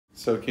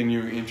So can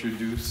you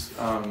introduce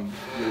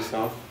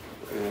yourself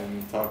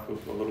and talk a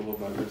little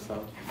about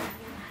yourself? I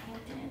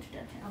have an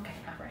introduction. Okay,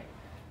 all right.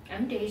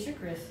 I'm Deja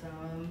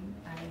Grisholm.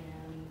 I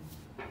am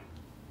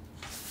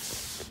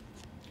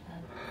a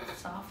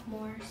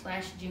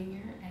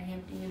sophomore/junior at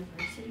Hampton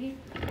University.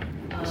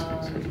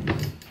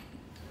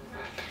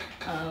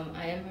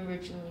 I am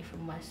originally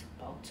from West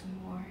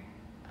Baltimore.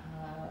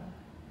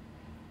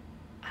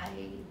 I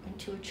went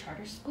to a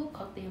charter school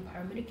called the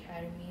Empowerment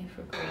Academy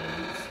for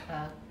grades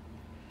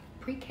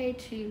pre-K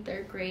to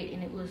third grade,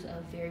 and it was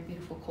a very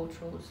beautiful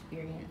cultural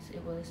experience.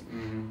 It was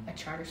a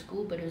charter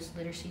school, but it was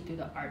literacy through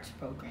the arts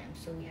program.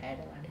 So we had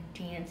a lot of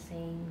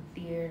dancing,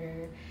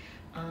 theater.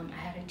 I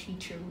had a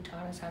teacher who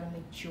taught us how to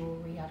make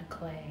jewelry out of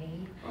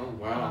clay. Oh,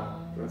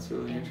 wow. That's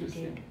really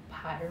interesting. We did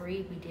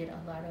pottery. We did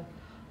a lot of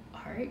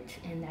art,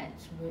 and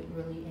that's what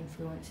really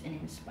influenced and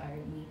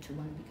inspired me to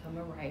want to become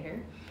a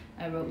writer.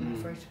 I wrote my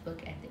first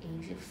book at the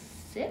age of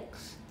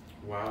 6.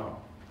 Wow.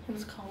 It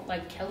was called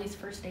like Kelly's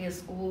First Day of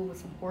School with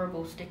some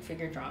horrible stick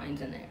figure drawings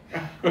in there.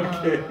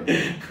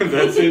 Okay,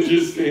 that's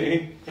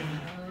interesting.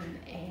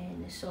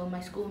 And so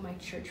my school and my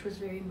church was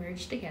very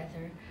merged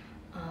together.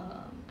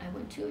 I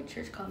went to a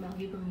church called Mount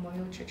Hebrew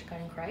Memorial Church of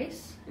God in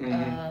Christ.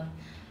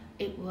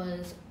 It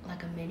was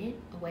like a minute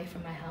away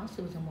from my house.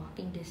 It was in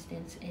walking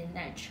distance, and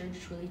that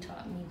church really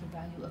taught me the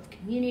value of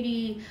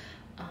community,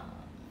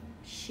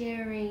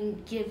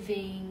 sharing,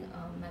 giving.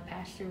 My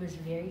pastor was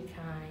very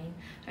kind.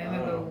 I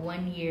remember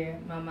one year,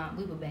 my mom,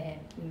 we were bad.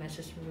 My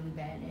sister was really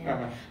bad.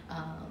 And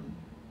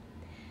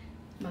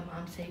my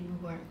mom said we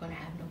weren't going to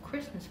have no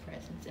Christmas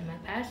presents. And my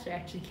pastor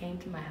actually came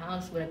to my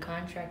house with a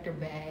contractor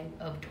bag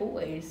of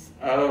toys.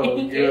 Oh,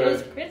 and good. It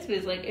was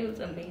Christmas. Like, it was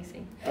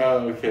amazing.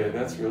 Oh, okay.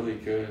 That's really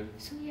good.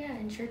 So, yeah,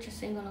 in church I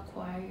sang on a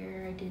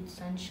choir. I did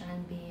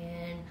Sunshine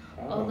Band.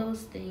 All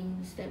those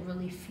things that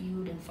really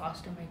fueled and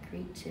fostered my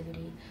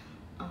creativity.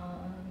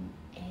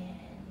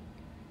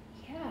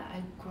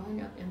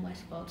 Growing up in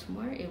West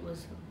Baltimore, it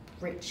was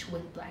rich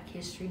with Black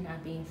history,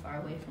 not being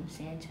far away from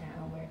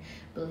Sandtown, where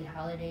Billie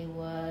Holiday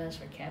was,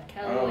 where Cab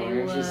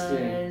Calloway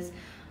was.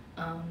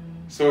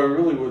 So I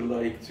really would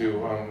like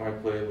to. I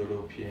play a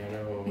little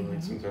piano,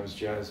 like sometimes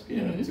jazz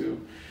piano too,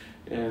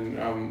 and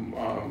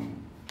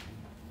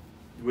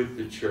with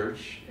the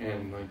church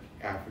and like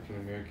African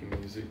American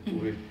music,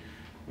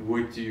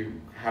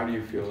 how do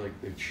you feel like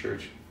the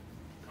church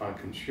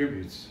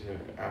contributes to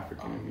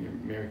African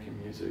American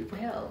music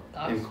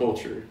and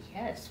culture?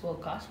 Yes, well,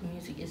 gospel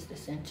music is the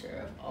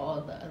center of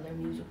all the other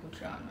musical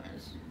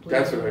genres. Blues,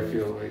 that's what I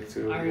feel like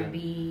too.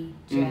 R&B,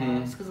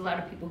 jazz, because a lot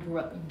of people grew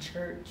up in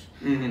church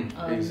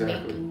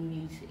making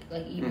music.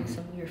 Like even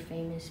some of your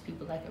famous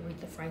people like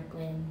Aretha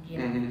Franklin, you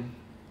know,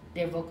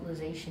 their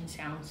vocalization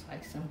sounds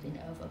like something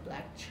of a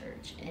Black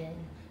church, and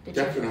the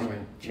Church of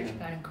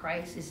God in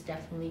Christ is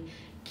definitely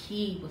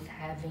key with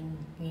having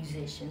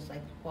musicians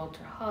like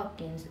Walter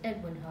Hawkins,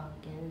 Edwin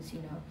Hawkins,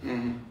 you know.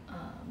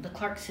 The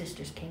Clark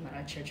sisters came out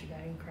of Church of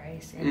God in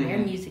Christ, and their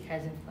music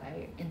has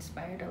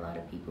inspired a lot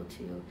of people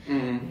too.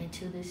 Even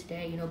to this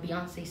day, you know,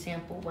 Beyonce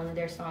sampled one of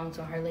their songs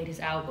on her latest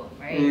album,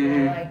 right?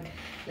 And like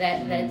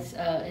that,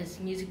 his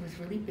music was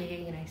really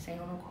big, and I sang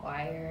on a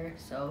choir.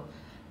 So,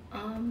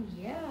 I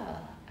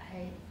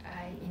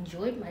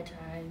enjoyed my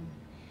time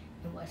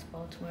in West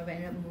Baltimore. I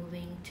ended up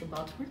moving to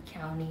Baltimore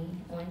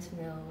County, Owens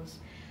Mills.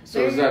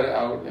 So is that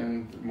out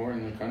more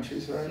in the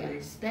countryside?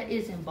 Yes, that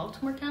is in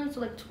Baltimore County,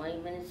 so like 20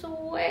 minutes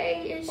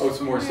away. Oh,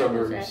 it's more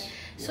suburbs.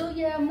 So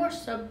yeah, more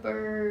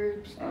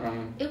suburbs.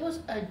 It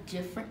was a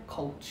different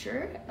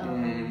culture.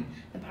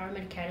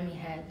 Empowerment Academy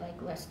had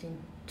like less than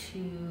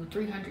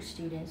 300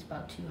 students,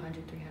 about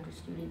 200, 300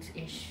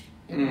 students-ish.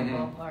 In the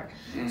ballpark.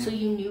 So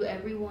you knew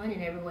everyone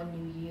and everyone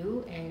knew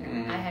you,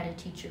 and I had a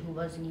teacher who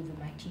wasn't even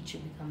my teacher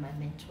become my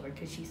mentor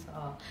because she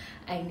saw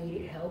I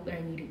needed help and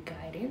I needed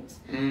guidance.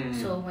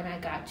 So when I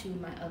got to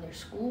my other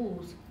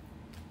schools,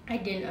 I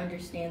didn't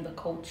understand the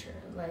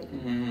culture. Like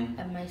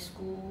at my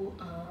school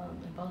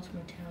in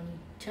Baltimore County,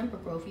 Temple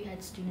Grove, you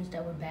had students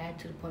that were bad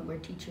to the point where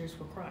teachers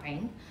were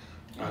crying.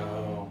 I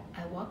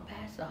walked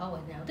past the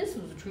hallway. Now, this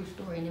was a true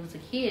story, and there was a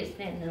kid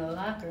standing in a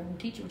locker, and the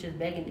teacher was just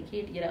begging the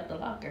kid to get out the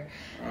locker.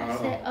 I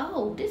said,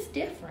 this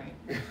different.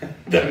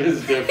 That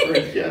is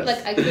different, yes.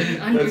 Like, I couldn't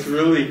understand. That's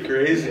really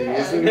crazy,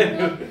 isn't it? You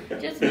know,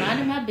 just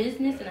minding my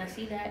business, and I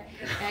see that,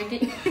 and I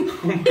didn't.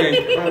 Oh, my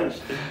gosh.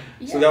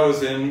 Yeah. So that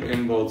was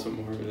in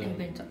Baltimore,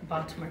 then? In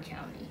Baltimore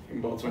County.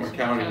 In Baltimore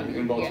County.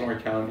 In Baltimore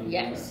County.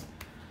 Yes. Yeah.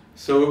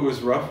 So it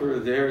was rougher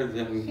there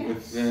than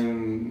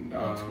within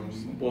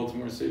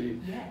Baltimore City.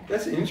 Yeah,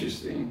 that's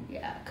interesting.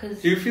 Yeah, because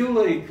do you feel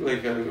like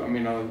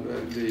the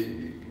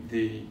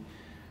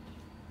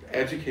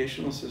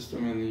educational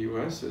system in the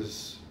U.S.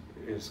 is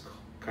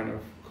kind of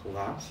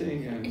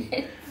collapsing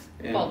and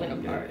falling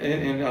apart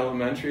in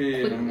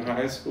elementary and in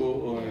high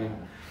school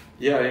and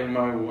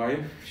my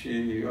wife,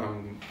 she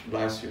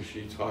last year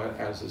she taught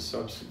as a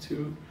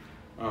substitute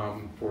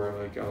for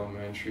like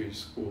elementary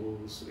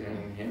schools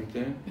in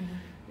Hampton.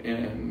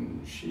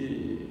 And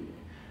she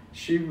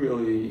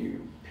really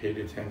paid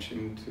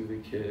attention to the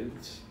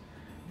kids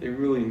they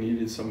really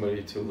needed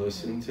somebody to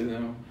listen to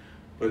them.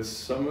 But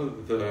some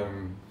of the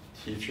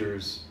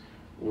teachers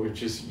would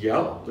just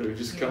yell. They would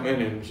just come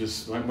in and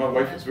just, like, my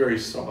wife is very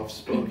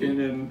soft-spoken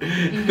and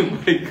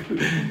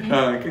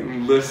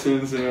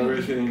listens and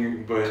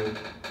everything, but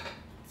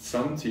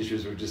some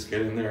teachers would just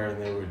get in there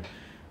and they would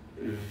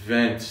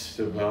vent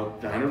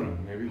about, I don't know,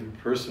 maybe their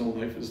personal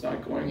life is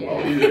not going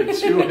well either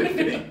too, I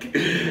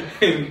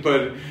think.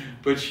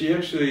 But she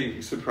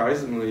actually,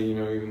 surprisingly,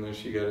 even though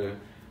she got a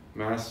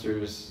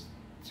master's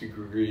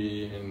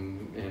degree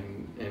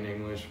in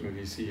English from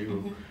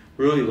VCU,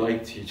 really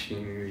liked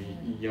teaching the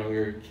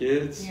younger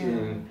kids,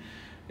 and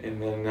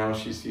then now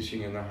she's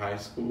teaching in the high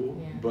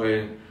school.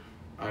 But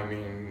I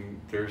mean,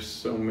 there's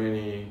so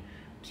many.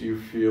 Do you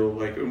feel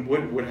like,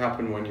 what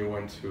happened when you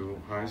went to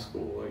high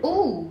school? Like,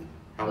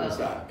 how was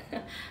that?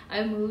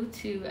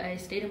 I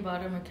stayed in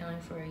Baltimore County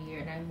for a year,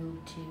 and I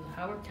moved to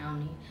Howard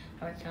County.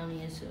 Howard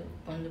County is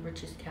one of the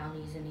richest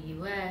counties in the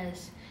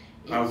U.S.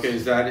 Okay,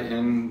 is that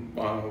in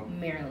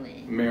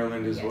Maryland?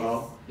 Maryland as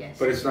well? Yes.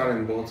 But it's not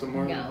in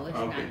Baltimore? No, it's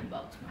not in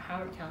Baltimore.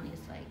 Howard County is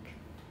like...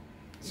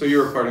 So you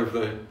were part of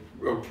a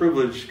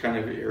privileged kind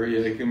of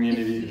area,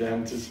 community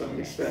then, to some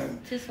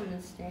extent. To some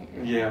extent.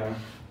 Yeah.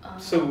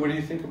 So what do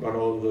you think about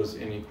all of those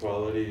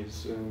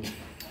inequalities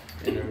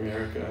in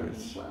America?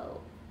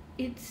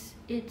 It's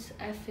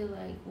I feel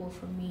like, well,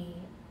 for me,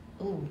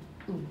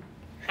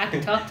 I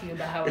can talk to you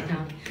about Howard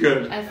County.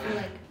 Good. I feel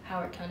like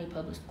Howard County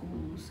Public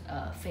Schools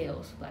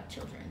fails Black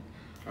children.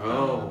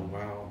 Oh,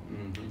 wow.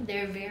 Mm-hmm.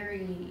 They're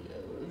very,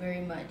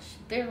 very much,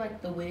 they're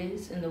like the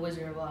Wiz and the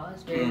Wizard of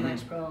Oz, very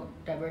much pro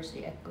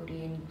diversity,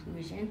 equity, and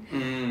inclusion.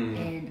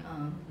 And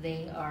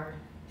they are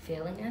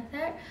failing at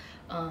that.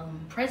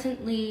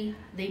 Presently,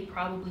 they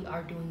probably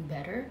are doing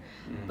better,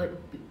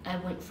 but I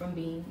went from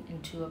being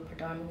into a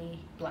predominantly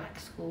Black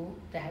school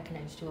that had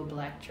connected to a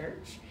Black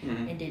church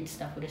and did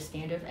stuff with a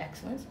standard of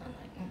excellence. I'm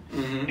like,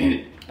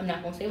 I'm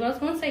not going to say what I was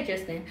going to say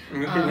just then.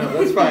 No,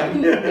 that's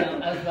fine. No,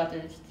 I was about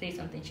to say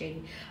something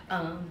shady.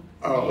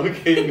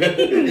 Okay.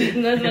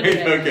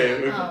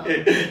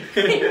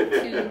 Okay.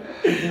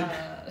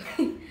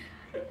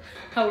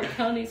 Howard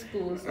County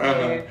schools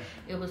where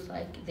it was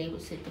like they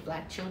would sit the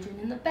Black children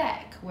in the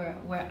back where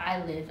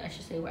I live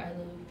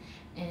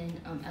in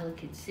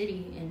Ellicott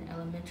City in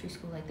elementary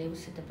school. Like they would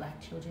sit the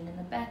Black children in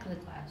the back of the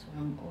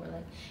classroom, or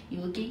like you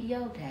would get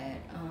yelled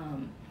at.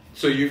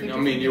 So you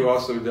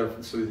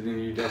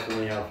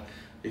definitely have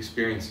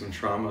experienced some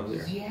trauma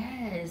there.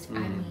 Yes, I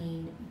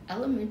mean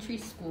elementary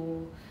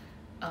school.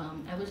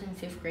 I was in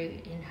 5th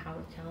grade in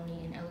Howard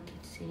County in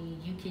Ellicott City.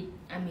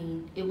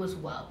 It was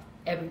wealth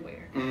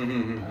everywhere.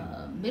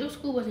 Middle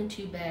school wasn't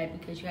too bad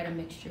because you had a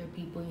mixture of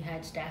people. You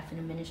had staff and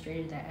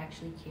administrators that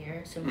actually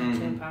care. Similar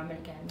to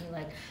Empowerment Academy,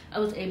 like I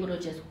was able to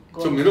just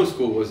go. So middle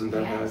school wasn't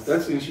that bad.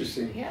 That's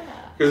interesting. Yeah.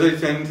 Because I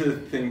tend to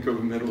think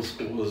of middle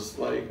school as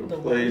like a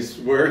place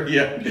where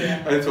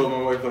I told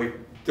my wife, like,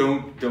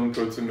 don't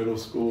go to middle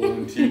school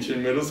and teach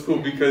in middle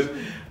school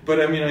but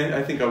I mean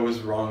I think I was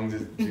wrong to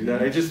do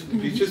that.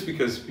 Just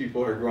because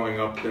people are growing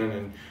up then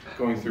and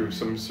going through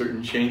some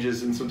certain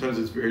changes, and sometimes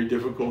it's very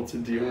difficult to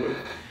deal with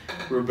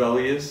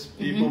rebellious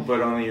people,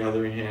 but on the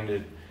other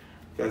hand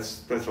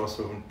that's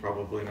also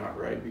probably not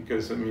right,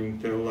 because I mean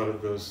there are a lot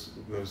of those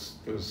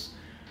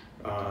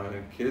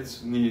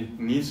kids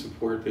need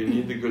support. They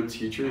need the good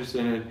teachers,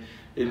 and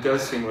it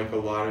does seem like a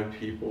lot of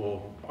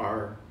people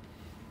are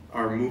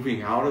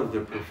moving out of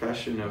the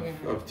profession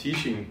of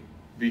teaching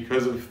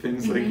because of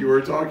things like you were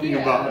talking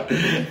about,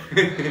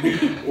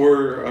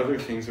 or other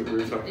things that we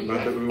were talking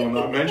about that we will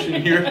not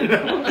mention here.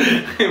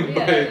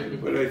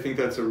 But I think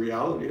that's a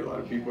reality. A lot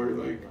of people are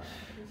like,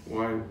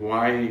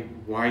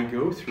 why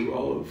go through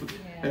all of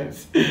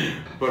this?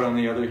 But on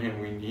the other hand,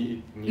 we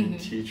need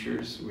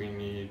teachers. We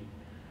need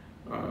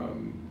a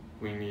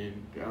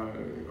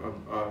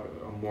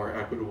more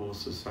equitable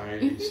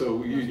society.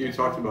 So you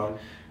talked about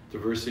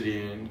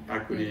diversity and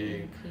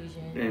equity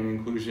and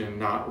inclusion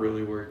not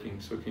really working.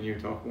 So can you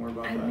talk more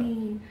about that? I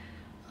mean,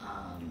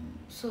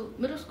 so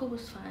middle school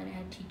was fine. I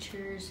had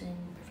teachers and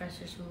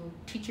professors who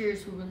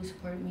really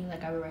supported me.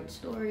 Like I would write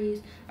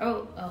stories. I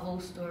wrote a whole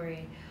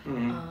story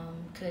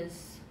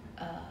because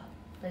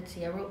let's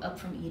see, I wrote Up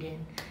From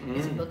Eden.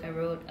 It's a book I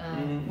wrote,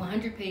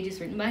 100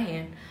 pages written by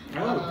hand.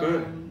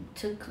 Good.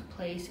 Took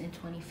place in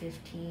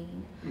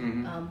 2015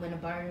 when the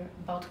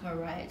Baltimore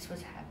riots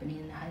was happening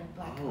in the height of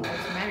Black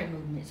Lives Matter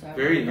movement. So I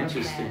very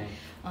interesting.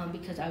 That,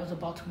 because I was a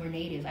Baltimore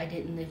native. I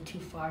didn't live too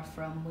far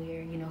from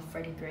where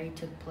Freddie Gray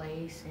took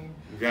place. And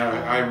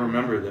I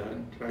remember that.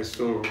 I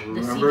still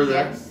remember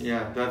that.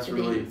 Yeah, that's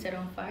really set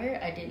on fire.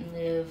 I didn't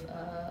live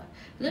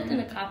in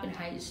the Coppin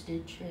Heights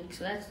district,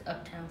 so that's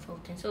uptown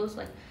Fulton. So it was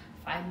like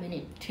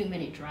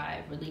 2-minute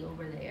drive really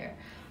over there.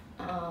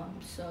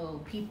 So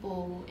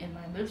people in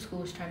my middle school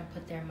was trying to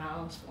put their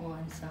mouths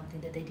on something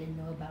that they didn't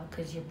know about,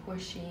 because you're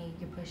pushing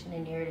a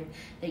narrative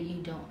that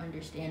you don't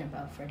understand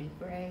about Freddie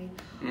Gray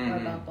or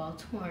about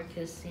Baltimore,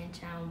 because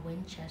Sandtown,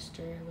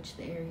 Winchester, which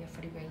the area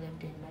Freddie Gray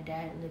lived in, my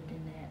dad lived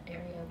in that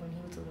area when he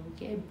was a little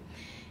kid,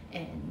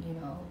 and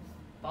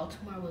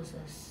Baltimore was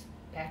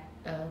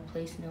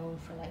place known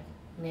for like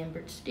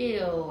Lambert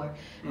Steel or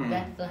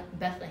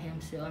Bethlehem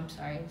Steel. I'm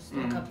sorry, it's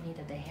the company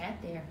that they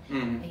had there.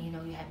 And you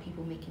know, you had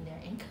people making their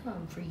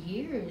income for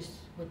years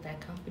with that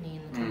company,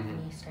 and the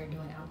company started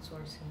doing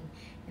outsourcing,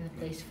 and the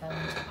place fell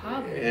into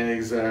poverty.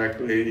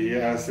 Exactly.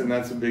 Yes, and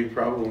that's a big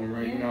problem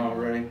right now,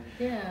 right?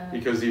 Yeah.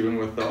 Because even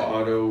with the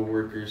auto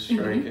workers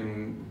strike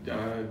in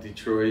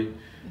Detroit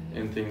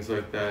and things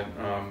like that,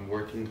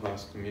 working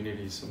class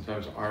communities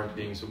sometimes aren't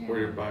being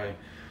supported by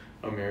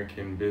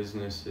American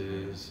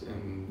businesses,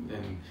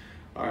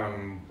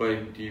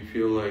 but do you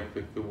feel like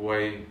the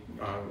white,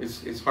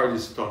 it's hard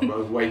to talk about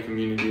the white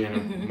community in a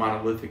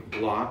monolithic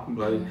block,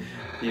 but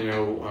you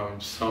know,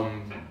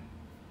 some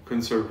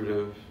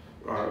conservative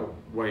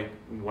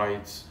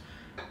whites,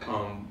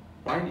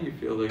 why do you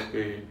feel like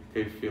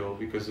they feel,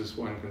 because this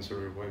one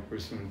conservative white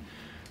person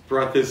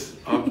brought this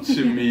up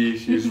to me,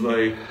 she's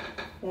like,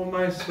 well,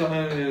 my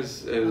son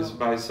is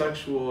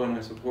bisexual and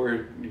I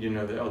support, you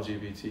know, the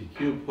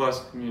LGBTQ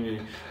plus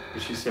community.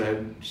 But she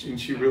said,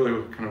 she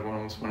really kind of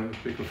almost wanted to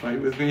pick a fight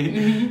with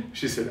me.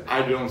 She said,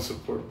 I don't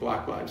support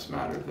Black Lives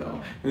Matter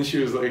though. And she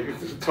was like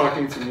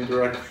talking to me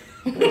directly.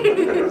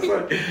 I was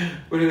like,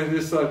 but I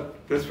just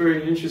thought, that's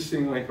very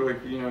interesting, like,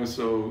 you know,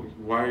 so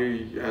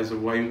why, as a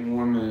white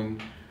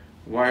woman,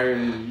 why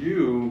are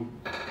you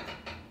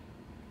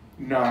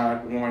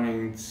not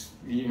wanting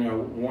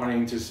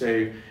to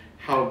say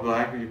how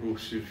Black people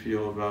should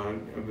feel about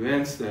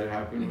events that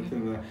happen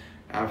within the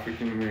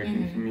African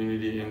American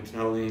community, and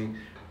telling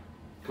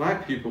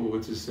Black people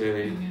what to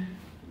say?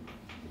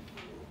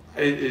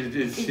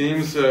 It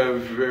seems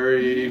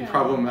very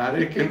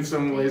problematic in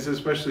some ways,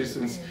 especially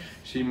since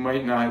she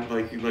might not,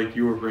 like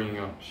you were bringing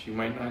up, she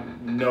might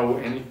not know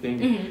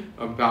anything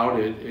about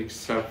it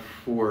except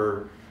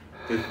for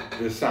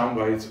the sound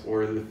bites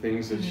or the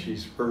things that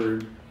she's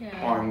heard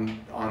on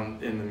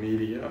in the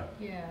media.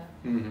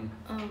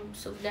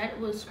 So that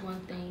was one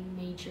thing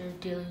major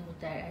dealing with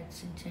that at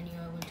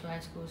Centennial. I went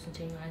to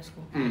Centennial High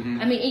School. I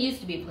mean, it used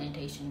to be a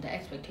plantation. The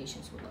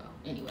expectations were low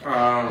anyway.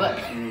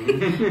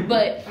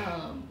 But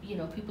you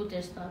know, people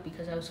just thought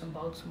because I was from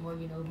Baltimore,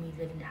 you know, me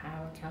living in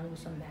Howard County was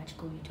some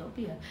magical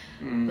utopia.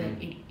 But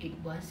it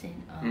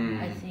wasn't.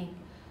 I think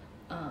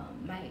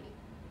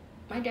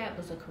my dad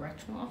was a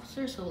correctional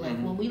officer, so like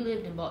when we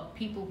lived in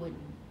Baltimore,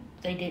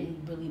 they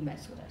didn't really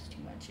mess with us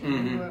too much.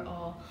 And we were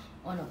all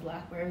on a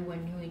block where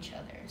everyone knew each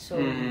other, so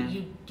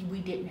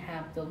we didn't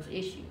have those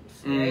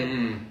issues,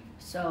 right?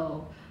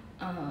 So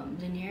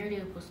the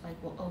narrative was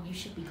like, well, oh, you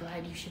should be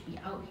glad you should be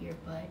out here,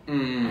 but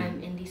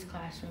I'm in these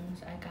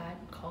classrooms. I got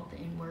called the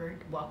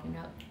N-word walking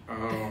up. Oh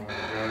my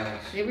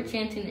gosh! They were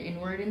chanting the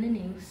N-word in the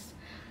news.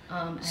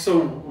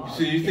 So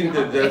you think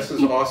that this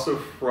is also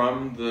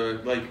from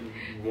the, like,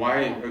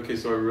 why? Okay,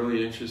 so I'm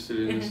really interested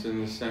in this in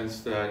the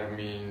sense that, I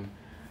mean,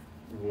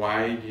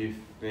 why do you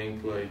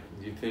think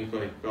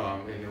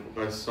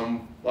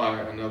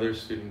another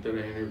student that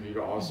I interviewed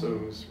also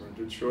who's from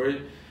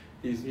Detroit,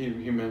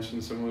 he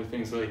mentioned similar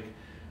things, like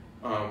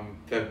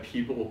that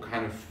people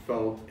kind of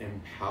felt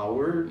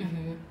empowered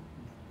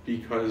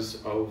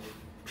because of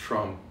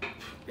Trump,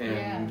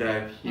 and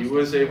that he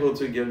was able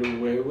to get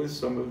away with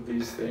some of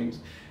these things,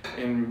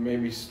 and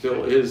maybe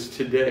still is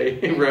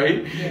today,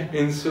 right?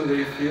 And so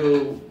they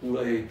feel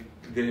like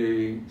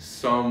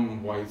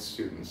some white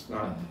students,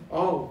 not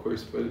all of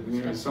course, but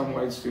you know, some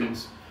white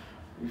students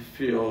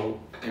feel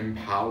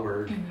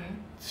empowered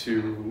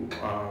to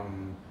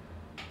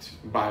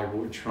by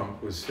what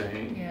Trump was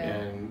saying.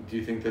 And do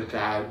you think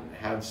that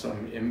had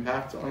some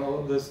impact on all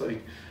of this,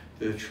 like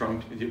the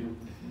Trump?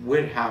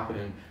 What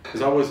happened?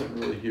 Because I wasn't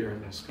really here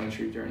in this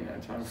country during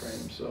that time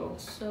frame.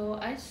 So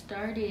I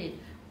started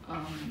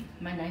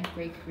my 9th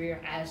grade career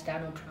as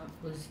Donald Trump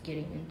was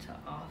getting into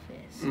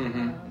office.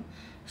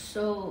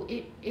 So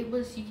it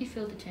was, you could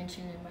feel the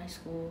tension in my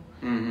school.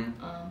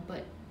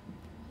 But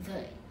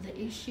the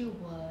issue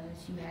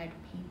was you had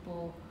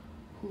people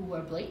who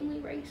were blatantly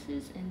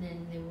racist, and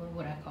then there were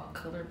what I call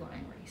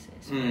colorblind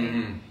racists.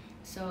 Right?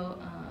 So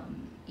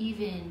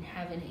even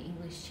having an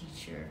English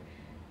teacher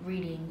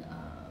reading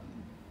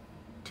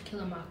To Kill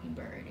a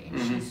Mockingbird,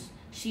 and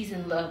she's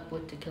in love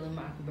with To Kill a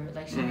Mockingbird,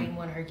 like she named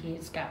one of her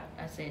kids Scout.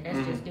 I said,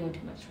 that's just doing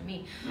too much for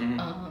me.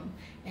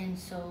 And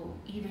so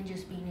even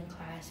just being in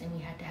class, and we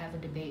had to have a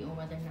debate on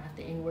whether or not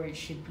the N-word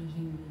should be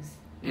used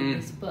in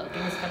this book,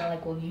 and it's kind of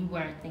like, well, you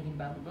weren't thinking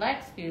about the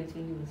Black students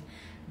when you was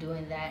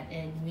doing that,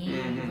 and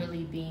me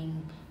really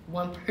being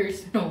one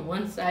person on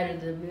one side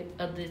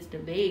of this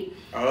debate.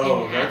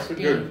 Oh, that's a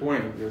good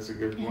point. That's a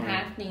good point.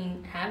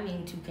 And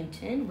having to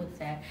contend with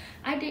that.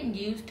 I didn't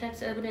use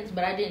text evidence,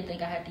 but I didn't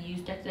think I had to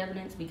use text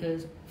evidence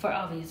because, for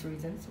obvious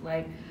reasons,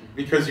 like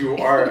because you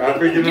are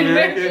African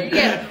American.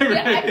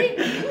 I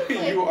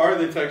didn't. You are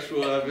the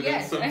textual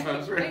evidence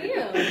sometimes, right?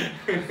 Yeah.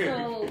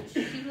 So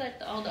she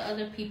let all the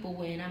other people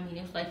win. I mean,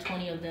 it was like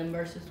 20 of them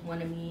versus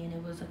one of me, and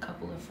it was a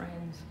couple of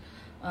friends.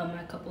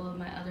 A couple of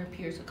my other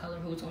peers of color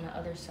who was on the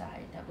other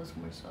side. That was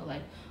more so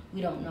like,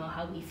 we don't know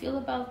how we feel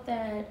about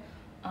that.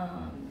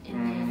 And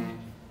then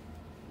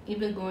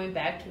even going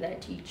back to that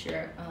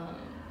teacher,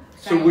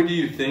 So what do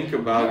you think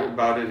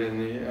about it in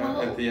the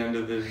at the end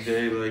of the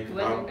day? Like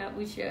whether or not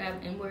we should have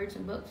N-words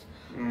in books?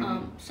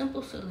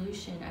 Simple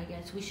solution, I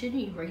guess. We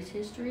shouldn't erase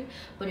history,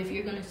 but if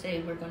you're going to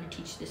say we're going to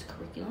teach this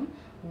curriculum,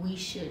 we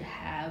should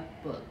have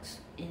books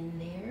in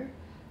there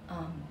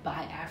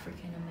by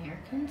African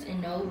Americans.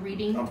 And no,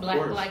 reading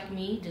Black Like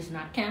Me does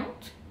not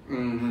count.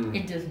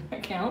 It does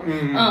not count.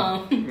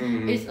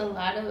 It's a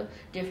lot of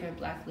different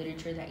Black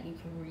literature that you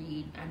can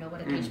read. I know what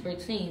a Pittsburgh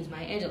Scenes,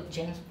 Maya Angelou,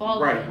 James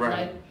Baldwin.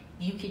 Right. Like,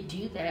 you could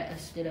do that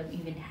instead of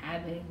even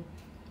having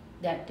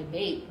that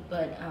debate.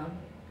 But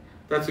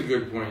that's a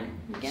good point.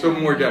 Yeah. So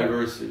more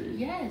diversity.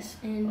 Yes,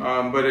 and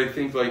but I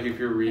think like if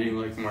you're reading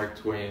like Mark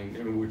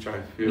Twain, which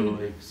I feel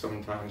like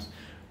sometimes,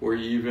 or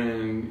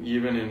even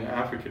in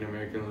African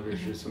American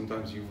literature,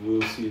 sometimes you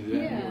will see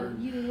that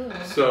word. You will.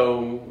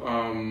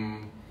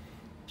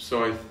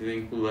 So I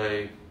think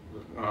like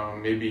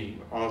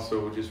maybe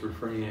also just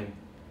referring it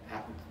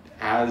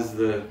as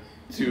the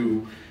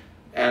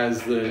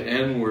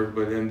N word,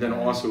 but then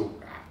also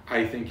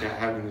I think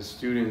having the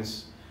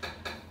students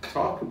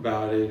talk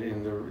about it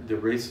and the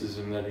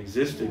racism that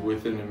existed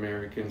within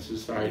American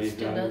society. It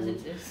still does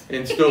exist.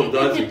 And still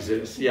does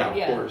exist. Yeah,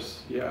 of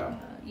course. Yeah.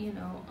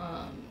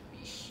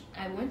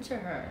 I went to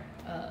her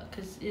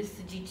because it's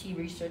the GT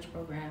research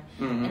program,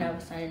 and I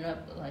was signing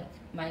up. Like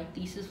my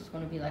thesis was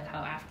going to be like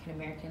how African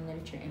American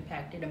literature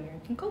impacted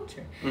American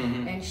culture,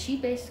 and she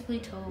basically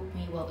told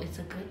me, well, it's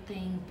a good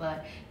thing,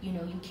 but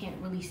you can't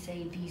really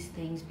say these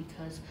things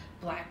because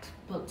Black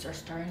books are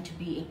starting to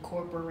be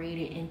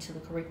incorporated into the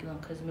curriculum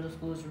because middle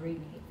schools are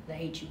reading The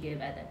Hate You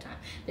Give at that time.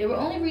 They were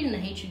only reading The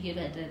Hate You Give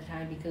at that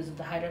time because of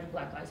the height of the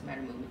Black Lives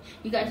Matter movement.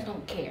 You guys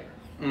don't care.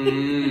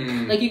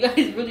 Like, you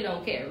guys really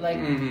don't care. Like,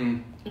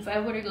 if I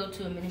were to go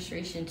to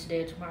administration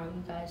today or tomorrow,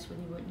 you guys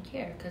really wouldn't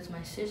care. Because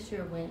my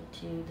sister went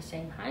to the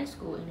same high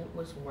school, and it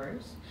was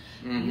worse.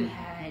 You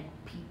had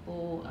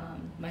people,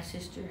 my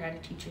sister had a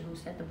teacher who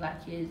sat the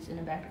Black kids in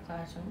the back of the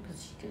classroom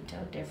because she could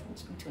tell the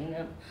difference between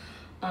them.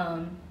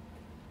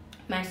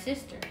 My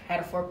sister had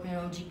a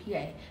 4.0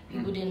 GPA.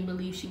 People didn't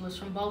believe she was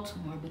from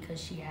Baltimore because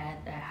she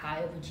had that high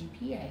of a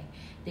GPA.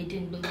 They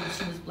didn't believe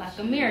she was Black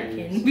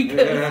American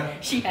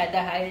because she had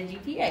that high of a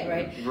GPA,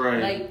 right?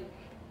 Right. Like,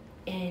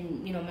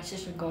 and my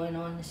sister going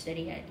on to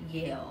study at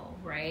Yale,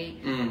 right?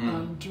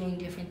 Doing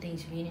different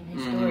things, being an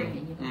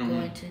historian,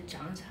 going to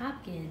Johns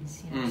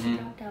Hopkins. She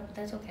dropped out, but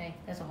that's okay.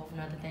 That's a whole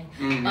nother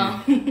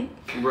thing.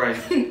 Right.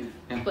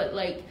 But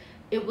like,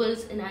 it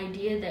was an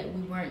idea that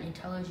we weren't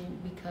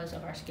intelligent because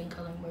of our skin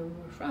color and where we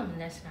were from,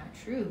 and that's not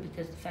true,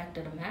 because the fact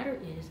of the matter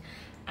is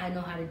I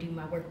know how to do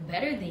my work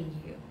better than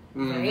you,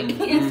 right?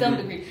 In some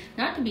degree.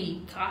 Not to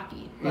be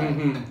cocky, but...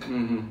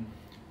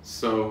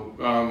 So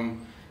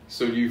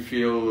do you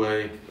feel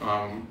like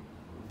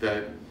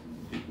that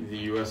the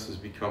U.S. has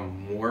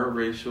become more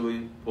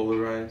racially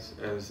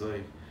polarized as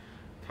like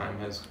time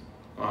has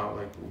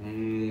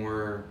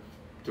more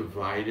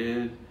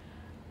divided,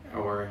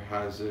 or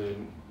has it...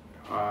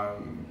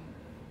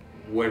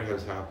 what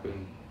has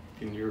happened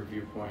in your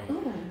viewpoint?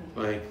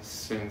 Like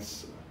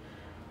since,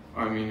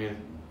 I mean,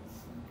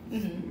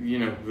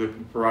 the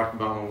Barack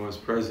Obama was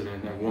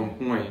president at one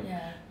point,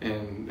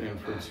 and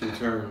for 2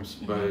 terms,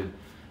 but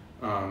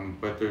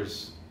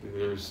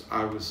there's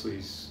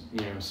obviously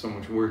so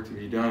much work to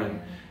be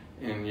done,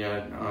 and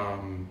yet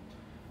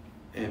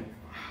and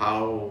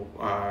how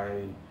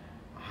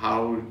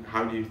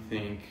do you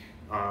think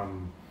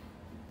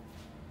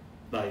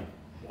like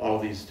all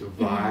these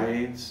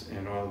divides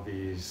and all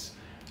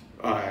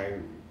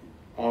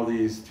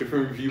these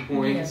different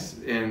viewpoints,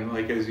 and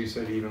like as you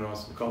said, even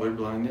also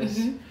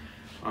colorblindness.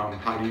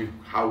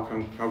 How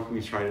can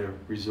we try to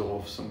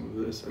resolve some of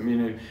this? I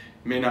mean, it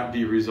may not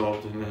be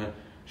resolved in the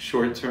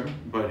short term,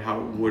 but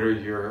what are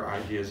your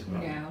ideas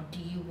about it? Now, do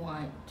you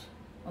want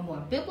a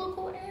more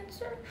biblical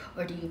answer,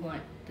 or do you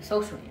want the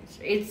social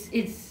answer?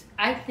 It's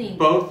I think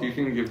both. You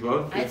can give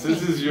both. This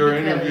is your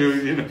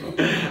interview,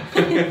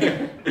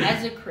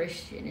 As a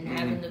Christian and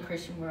having the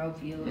Christian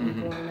worldview and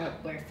growing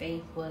up where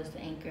faith was the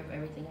anchor of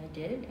everything I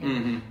did,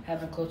 and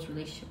having a close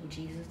relationship with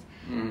Jesus,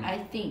 I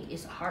think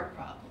it's a heart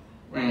problem,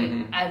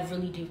 right? I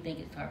really do think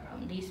it's a heart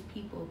problem. These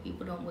people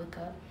don't wake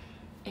up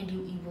and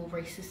do evil,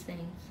 racist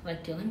things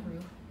like Dylan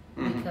Roof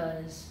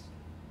because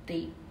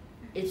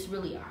it's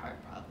really a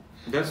heart problem.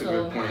 That's a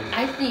good point.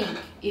 I think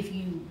if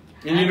you...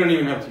 And you don't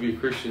even have to be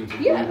Christian to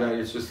believe that.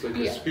 It's just like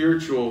a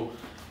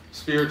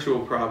spiritual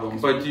problem.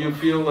 But do you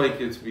feel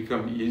like it's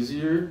become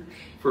easier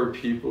for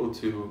people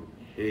to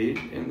hate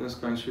in this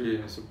country?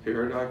 And it's a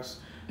paradox.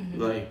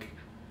 Like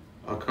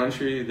a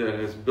country that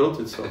has built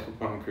itself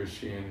upon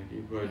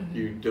Christianity, but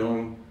you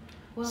don't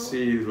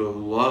see the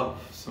love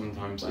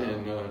sometimes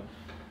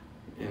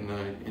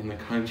in the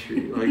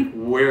country. Like,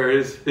 where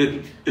is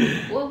it?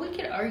 Well, we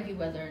could argue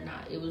whether or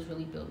not it was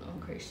really built on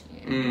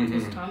Christianity.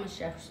 Because Thomas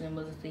Jefferson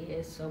was a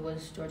theist, so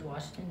was George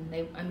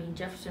Washington.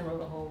 Jefferson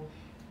wrote a whole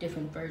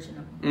different version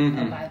of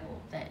a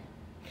Bible that...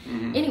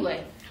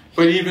 Anyway.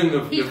 But even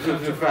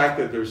the fact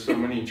that there's so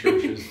many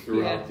churches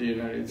throughout the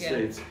United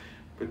States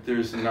but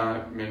there's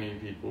not many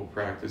people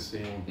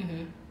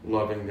practicing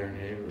loving their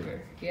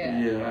neighbor.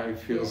 Yeah, it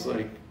feels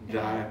like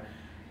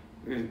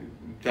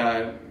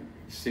that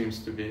seems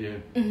to be a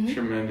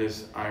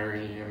tremendous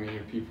irony. I mean,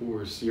 if people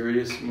were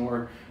serious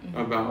more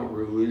about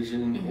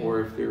religion, or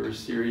if they were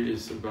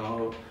serious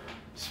about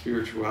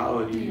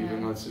spirituality,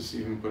 even let's just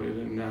even put it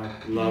in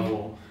that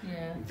level,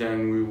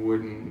 then we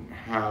wouldn't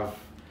have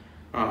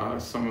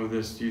some of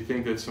this. Do you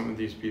think that some of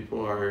these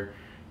people are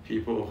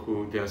people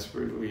who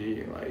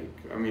desperately,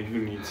 who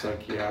need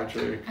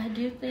psychiatric help? I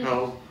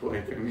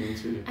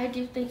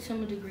do think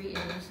some degree it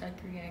is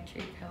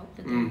psychiatric help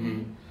that they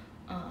need.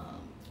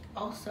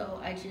 Also,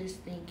 I just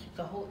think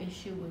the whole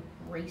issue with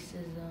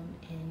racism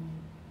and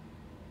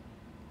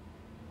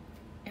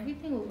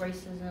everything with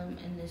racism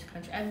in this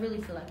country, I really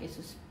feel like it's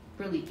a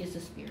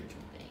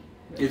spiritual thing.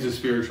 Really. It's a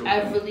spiritual thing.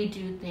 I really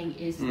do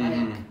think it's like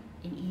an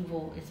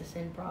evil, it's a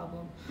sin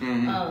problem.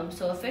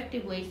 So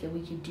effective ways that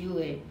we could do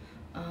it,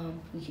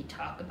 we could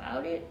talk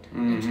about it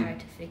and try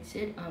to fix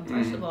it.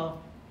 First of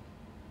all,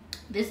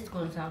 this is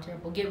going to sound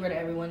terrible. Get rid of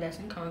everyone that's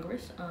in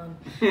Congress.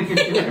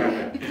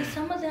 Because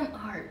some of them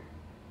are,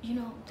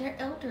 they're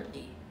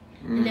elderly.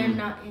 And they're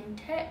not in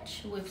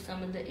touch with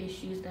some of the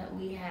issues that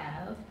we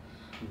have.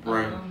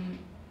 Right.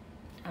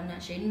 I'm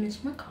not shading Mitch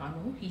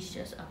McConnell. He's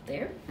just up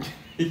there.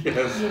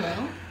 Yes.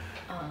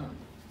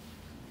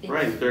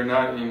 Right. They're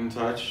not in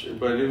touch.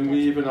 But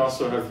we even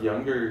also have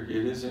younger.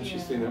 It is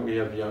interesting that we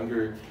have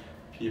younger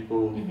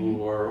people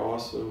who are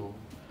also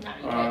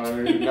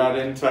not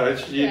in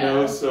touch.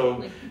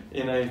 So,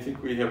 and I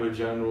think we have a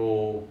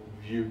general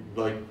view,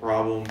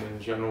 problem in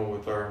general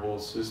with our whole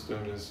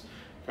system is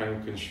kind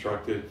of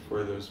constructed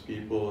for those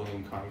people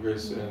in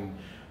Congress and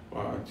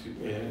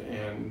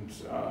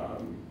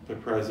the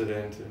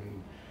president,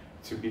 and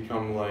to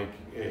become like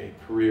a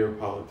career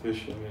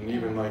politician, and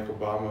even like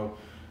Obama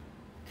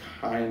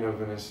kind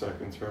of in his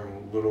second term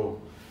a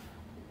little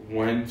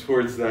went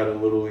towards that a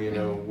little,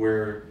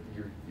 where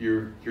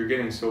you're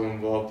getting so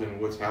involved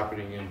in what's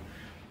happening in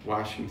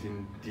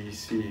Washington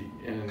D.C.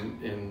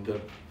 and in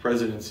the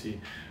presidency,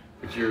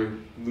 but you're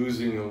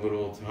losing a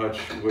little touch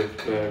with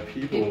the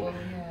people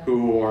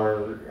who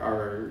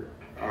are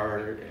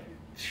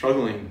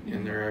struggling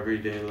in their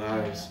everyday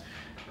lives.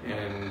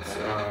 And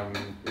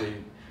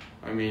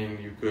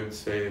you could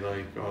say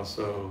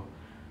also,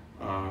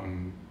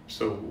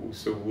 so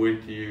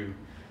what do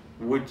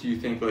you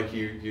think,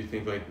 you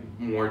think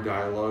more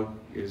dialogue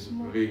is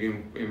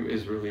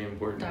is really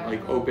important,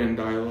 open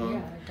dialogue?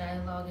 Yeah,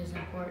 dialogue is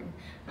important.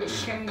 But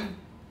sharing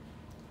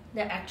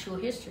the actual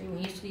history,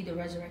 when you see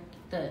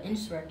the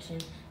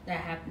insurrection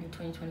that happened in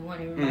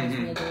 2021, it reminds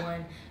me of the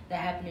one that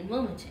happened in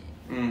Wilmington,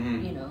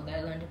 that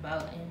I learned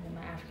about in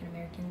my African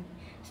American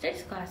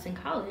studies class in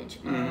college.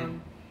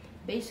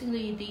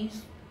 Basically,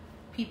 these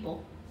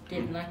people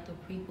didn't like the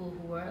people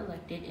who were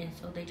elected, and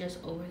so they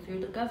just overthrew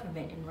the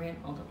government and ran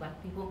all the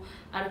black people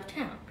out of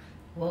town.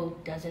 Well,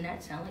 doesn't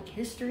that sound like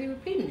history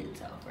repeating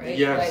itself, right?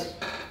 Yes.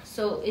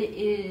 So it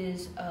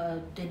is a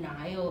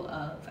denial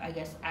of, I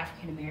guess,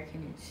 African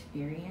American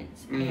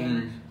experience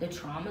and the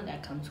trauma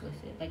that comes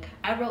with it.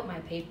 I wrote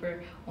my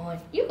paper on,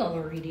 you're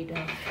gonna read it,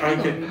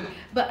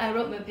 but I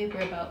wrote my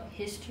paper about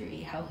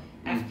history, how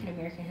African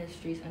American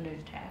history is under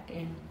attack,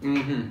 and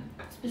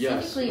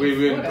specifically we've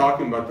been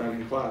talking about that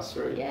in class,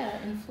 right? Yeah,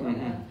 in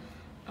Florida.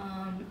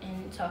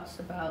 And it talks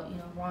about,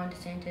 Ron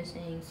DeSantis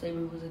saying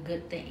slavery was a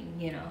good thing,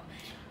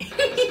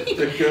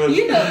 Because,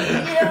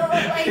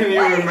 can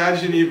you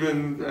imagine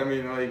even,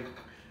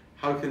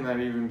 how can that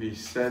even be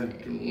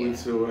said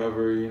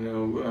whatsoever,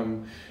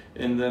 and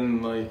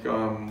then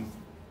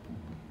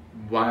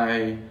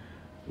why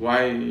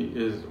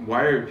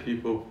are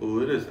people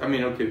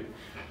politicized?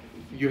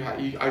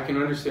 I can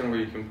understand where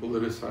you can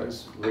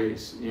politicize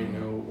race,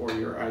 or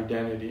your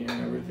identity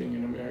and everything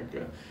in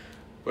America.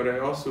 But I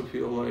also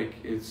feel like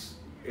it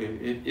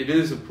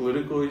is a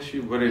political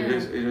issue, but it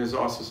is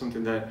also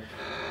something that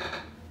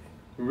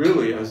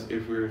really, as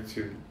if we were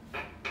to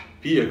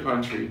be a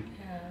country,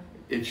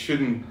 it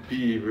shouldn't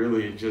be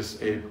really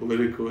just a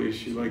political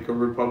issue, like a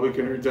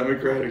Republican or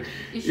Democratic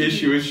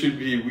issue. It should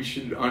be, we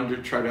should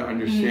try to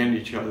understand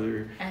each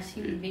other as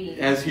human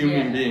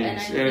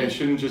beings. And it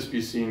shouldn't just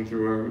be seen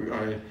through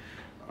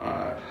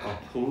a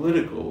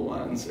political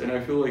lens. And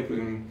I feel like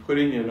in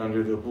putting it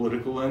under the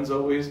political lens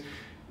always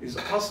is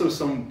also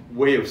some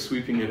way of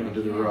sweeping it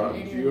under the rug.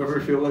 Do you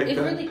ever feel like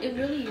that? It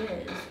really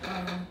is.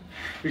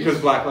 Because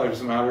Black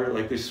Lives Matter,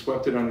 they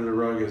swept it under the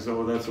rug as,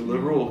 that's a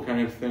liberal kind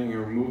of thing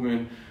or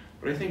movement.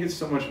 But I think it's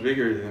so much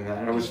bigger than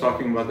that. I was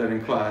talking about that in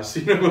class,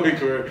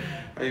 where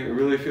I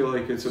really feel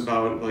like it's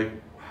about,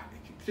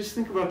 just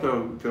think about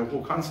the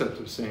whole concept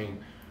of saying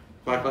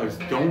Black lives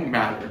don't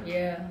matter.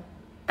 Yeah.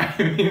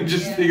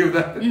 Think of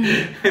that.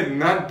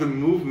 Not the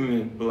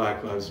movement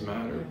Black Lives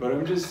Matter, but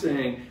I'm just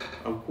saying,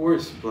 of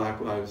course,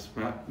 Black lives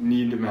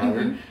need to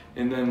matter.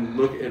 And then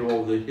look at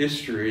all the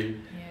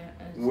history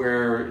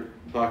where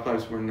Black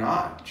lives were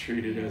not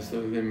treated as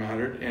though they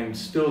mattered, and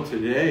still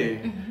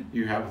today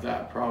you have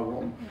that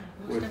problem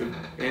with it.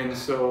 And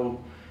so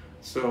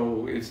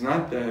it's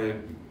not that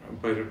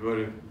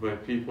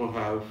but people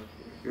have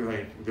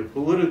like the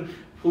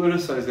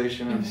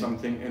politicization of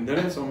something, and then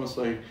it's almost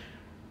like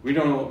we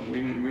no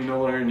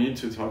longer need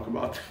to talk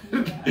about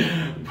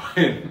that,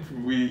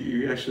 but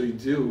we actually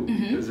do,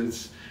 because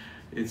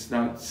it's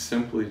not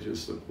simply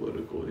just a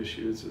political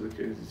issue. It's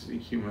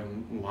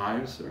human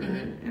lives are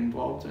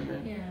involved in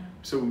it. Yeah.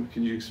 So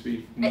can you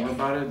speak more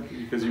about it?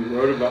 Because you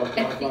wrote about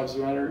Black Lives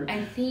Matter.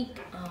 I think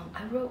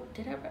I wrote.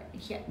 Did I write?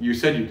 Yeah. You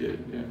said you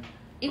did. Yeah.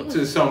 It was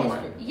to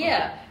somewhat.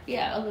 Yeah,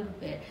 a little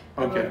bit.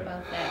 I wrote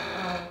about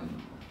that.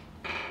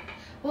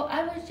 Well,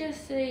 I would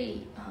just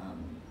say,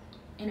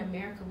 in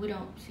America, we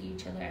don't see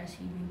each other as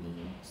human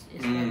beings.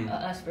 It's like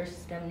a us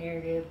versus them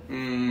narrative,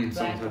 black,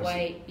 sometimes.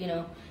 White, you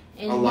know.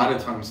 And a lot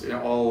of times,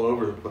 all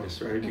over the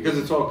place, right? Because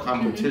it's all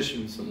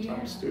competition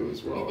sometimes too,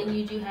 as well. And then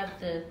you do have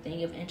the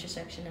thing of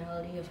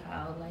intersectionality, of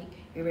how like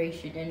your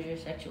race, your gender, your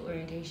sexual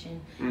orientation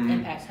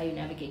impacts how you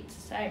navigate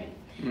society.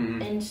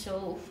 And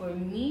so for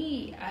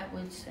me, I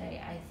would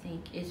say I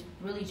think it's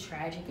really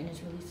tragic and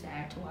it's really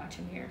sad to watch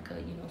America,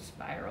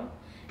 spiral.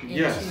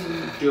 Yes,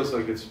 it feels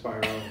like it's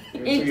spiraling.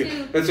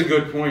 That's a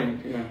good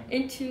point. Yeah.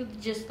 Into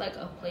just like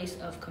a place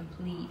of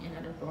complete and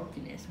utter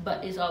brokenness,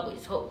 but it's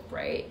always hope,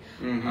 right?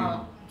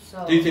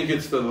 So do you think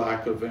it's the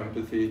lack of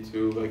empathy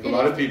too? Like a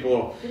lot of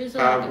people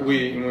have.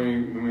 We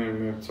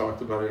have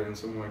talked about it in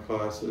some of my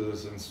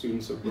classes, and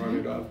students have brought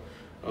it up.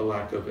 A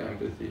lack of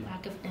empathy.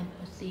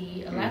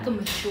 A lack of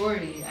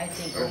maturity, I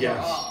think,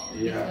 overall.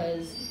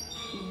 Because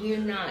we're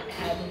not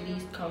having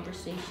these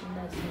conversations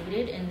that's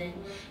needed, and then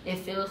it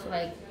feels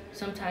like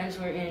sometimes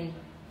we're in,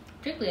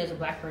 particularly as a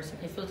black person,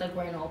 it feels like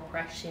we're in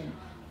oppression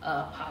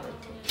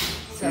politics.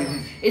 So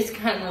it's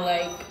kind of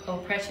like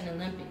oppression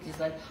Olympics. It's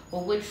like,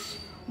 well, which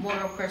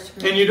moral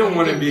person? And you don't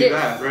want to be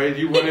that, right?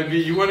 You want to be.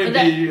 You want to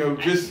be.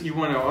 You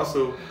want to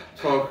also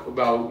talk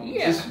about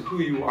just who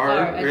you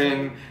are,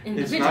 and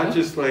it's not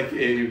just like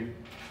a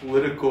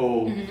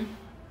political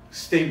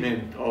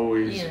statement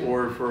always,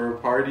 or for a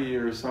party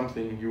or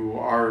something. You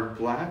are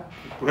black,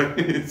 but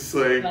it's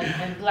like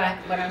I'm black,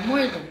 but I'm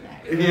more than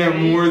that. Right? Yeah,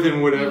 more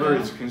than whatever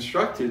it's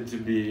constructed to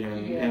be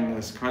in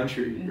this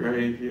country,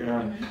 right?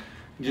 Yeah.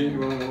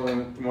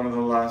 One of the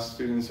last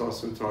students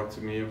also talked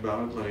to me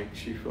about like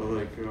she felt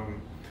like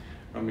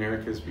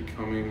America is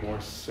becoming more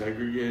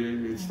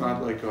segregated. It's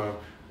not like a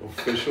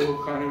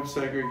official kind of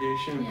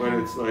segregation, but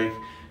it's like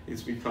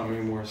it's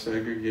becoming more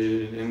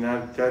segregated, and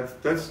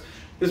that's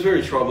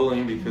very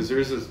troubling, because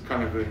there's this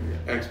kind of an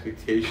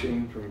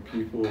expectation from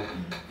people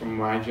from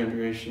my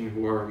generation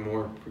who are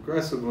more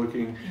progressive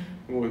looking,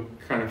 who would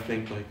kind of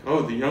think like,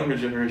 oh, the younger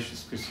generation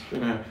is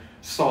going to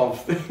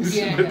solve things,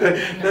 but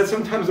that's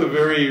sometimes a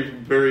very,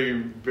 very,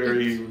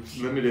 very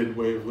limited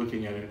way of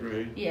looking at it,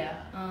 right?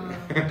 Yeah.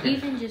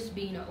 Even just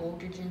being an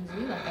older Gen Z,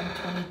 like I'm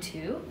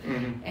 22,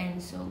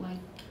 and so like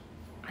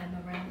I'm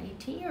around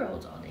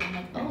 18-year-olds all day. I'm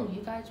like, oh,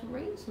 you guys were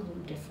raised a little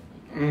differently.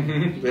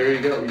 There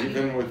you go.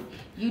 Even with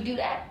you do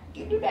that.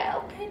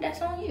 Okay,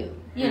 that's on you.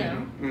 You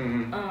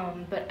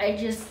know. But I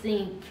just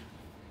think,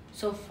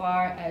 so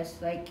far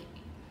as like,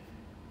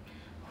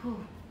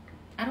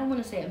 I don't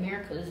want to say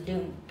America is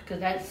doomed, because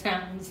that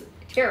sounds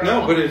terrible.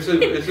 No, but it's a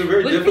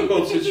very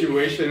difficult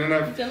situation, and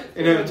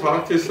I've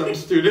talked to some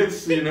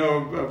students,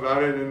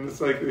 about it, and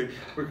it's like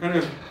we're kind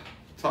of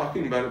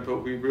talking about it,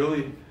 but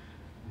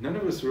none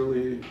of us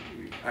really.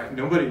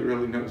 Nobody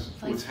really knows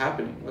what's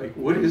happening. Like,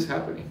 what is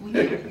happening? We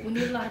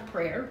need a lot of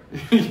prayer.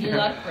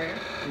 Yeah.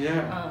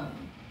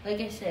 Like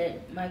I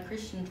said, my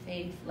Christian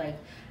faith,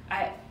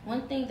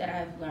 one thing that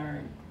I've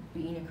learned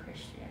being a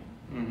Christian,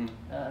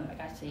 I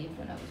got saved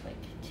when I was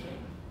like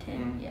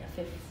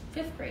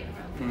 5th grade,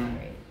 around 5th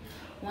grade.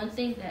 One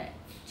thing that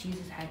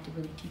Jesus had to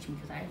really teach me,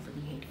 because I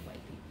really hated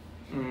white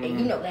people.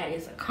 And that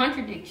is a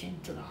contradiction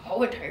to the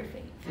whole entire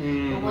faith.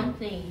 But one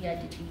thing he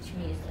had to teach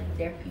me is like,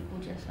 they're people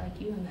just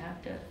like you, and you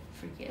have to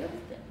forgive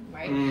them,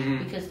 right?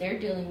 Because they're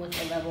dealing with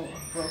a level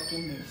of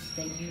brokenness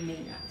that you may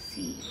not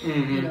see.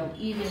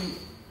 Even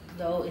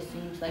though it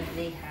seems like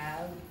they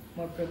have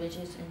more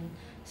privileges in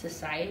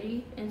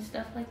society and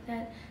stuff like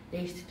that,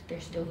 they're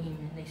still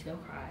human. They still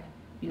cry.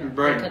 They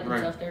cut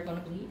themselves, they're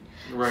going to bleed.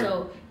 Right.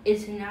 So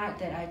it's not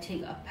that I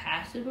take a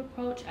passive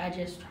approach. I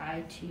just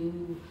try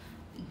to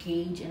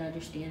gauge and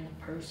understand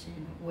the person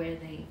where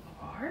they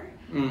are,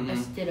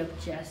 instead of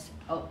just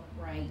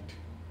outright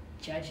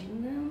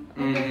judging them.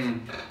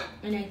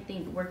 And I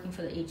think working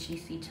for the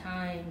HCC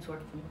Times,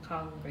 working for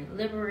McCollum Great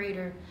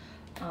Liberator,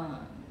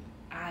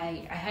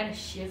 I had a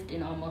shift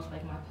in almost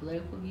like my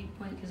political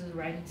viewpoint, because I was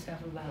writing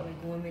stuff about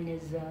like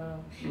womanism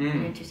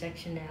and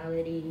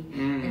intersectionality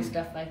and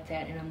stuff like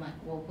that, and I'm like,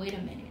 well, wait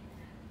a minute.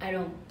 I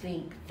don't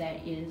think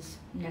that is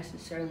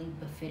necessarily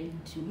befitting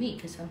to me,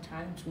 because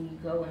sometimes when you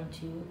go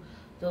into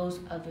those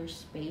other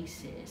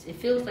spaces, it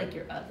feels like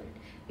you're othered,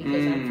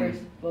 because I'm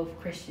first both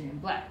Christian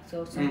and black.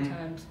 So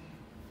sometimes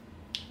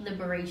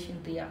liberation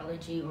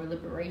theology or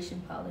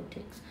liberation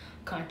politics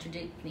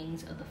contradict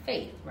things of the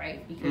faith,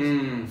 right?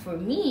 Because for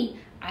me,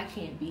 I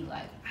can't be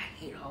like, I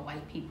hate all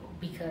white people,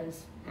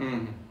 because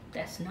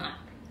that's not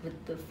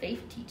with the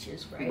faith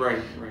teachers, right?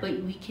 Right.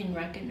 But we can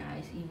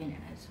recognize, even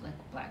as like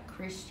Black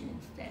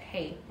Christians, that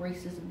hey,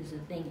 racism is a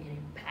thing. It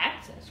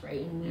impacts us,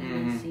 right? And we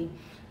even see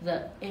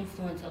the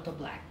influence of the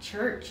Black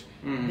church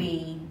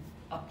being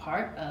a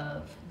part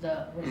of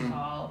the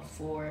resolve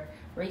for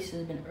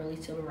racism and early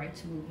civil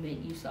rights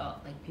movement. You saw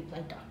like people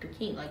like Dr.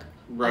 King, like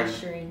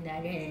ushering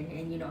that in,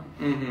 and you know,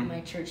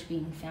 my church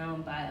being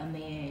found by a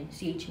man,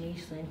 C.H.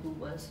 Mason, who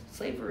was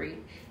slavery,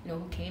 you know,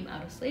 who came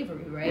out of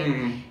slavery, right?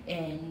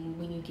 And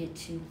when you get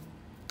to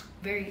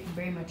very,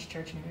 very much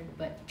church nerd,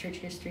 but church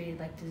history,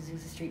 like the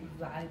Azusa Street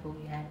Revival,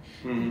 we had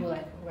people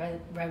like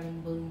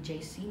Reverend William J.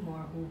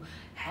 Seymour, who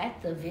had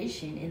the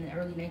vision in the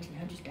early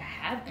 1900s to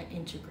have an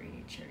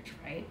integrated church,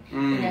 right?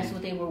 And that's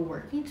what they were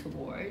working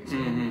towards,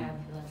 and have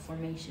the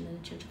formation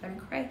of the Church of God in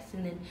Christ.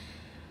 And then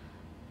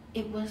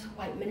it was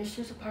white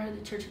ministers a part of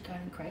the Church of God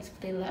in Christ,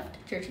 but they left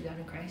the Church of God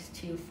in Christ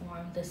to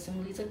form the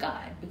Assemblies of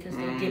God because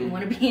they didn't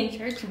want to be in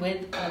church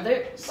with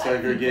other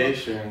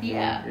segregation.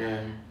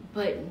 Yeah.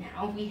 But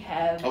now we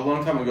have... A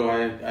long time ago,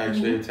 I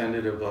actually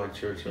attended a Black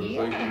church. I was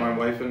like, my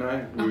wife and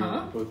I, we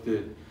both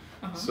did.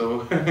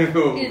 So, and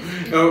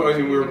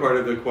we were part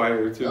of the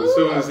choir too. Ooh,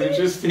 so it was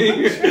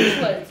interesting. What church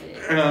was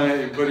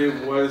it? But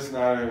it was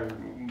not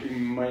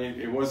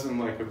it wasn't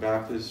like a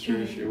Baptist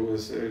church. It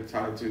was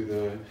tied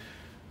to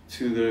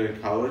the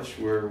college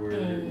where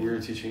we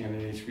were teaching at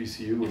an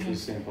HBCU, which was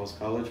St. Paul's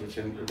College, which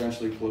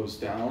eventually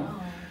closed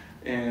down.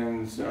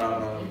 And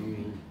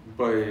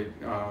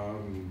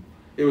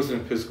it was an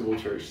Episcopal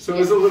church, so it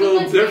was a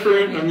little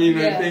different. I mean,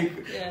 I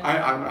think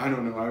I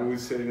don't know. I would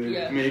say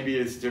that maybe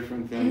it's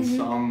different than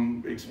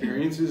some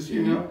experiences.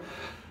 You know,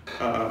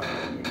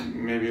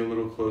 maybe a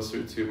little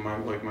closer to my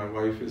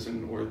wife is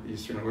an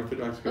Eastern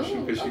Orthodox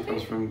Christian because she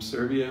comes from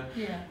Serbia.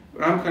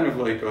 But I'm kind of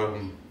like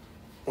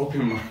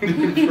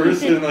open-minded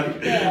person,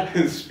 like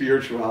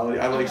spirituality.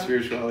 I like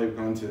spirituality. I've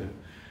gone to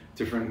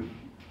different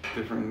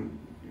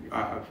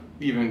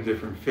even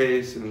different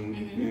faiths,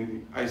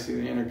 and I see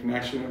the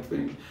interconnection of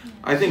things.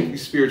 I think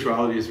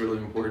spirituality is really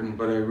important,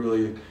 but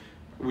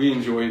we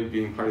enjoyed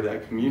being part of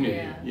that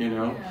community, you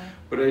know?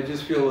 But I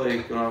just feel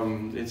like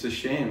it's a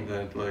shame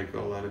that like a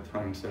lot of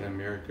times that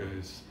America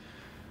is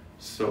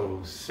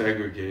so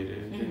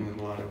segregated in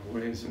a lot of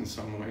ways. In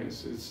some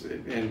ways,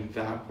 and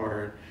that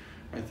part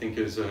I think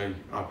is a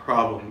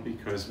problem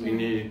because we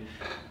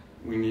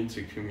need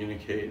to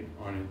communicate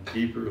on a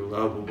deeper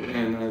level.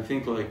 And I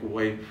think like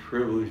white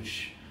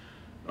privilege,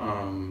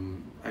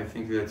 I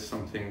think that's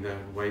something that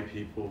white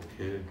people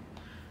could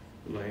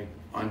like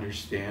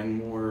understand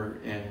more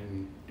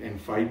and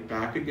fight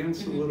back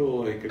against a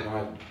little, like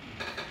not.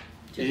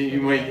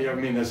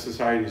 The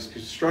society is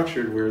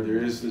structured where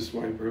there is this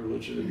white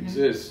privilege that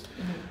exists,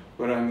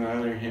 but on the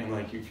other hand,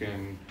 like you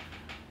can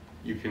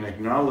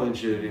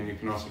acknowledge it and you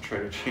can also try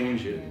to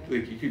change it.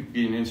 Like you could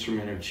be an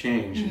instrument of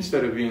change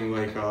instead of being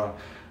like,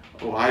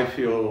 I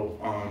feel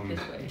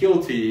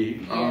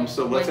guilty,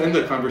 so let's end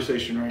the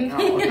conversation right now.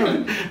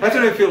 That's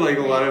what I feel like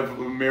a lot of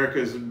America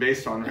is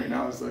based on right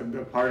now. Is like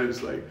the part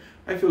is like,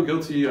 I feel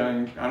guilty,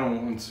 I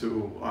don't want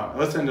to,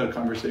 let's end the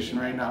conversation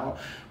right now.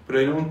 But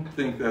I don't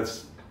think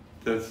that's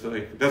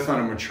not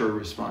a mature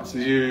response.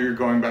 You're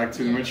going back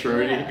to the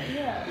maturity.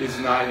 It's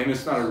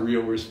not a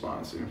real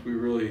response. And if we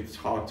really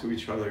talk to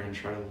each other and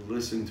try to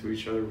listen to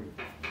each other,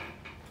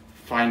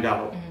 find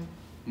out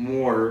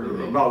more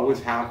about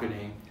what's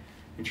happening,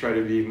 and try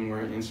to be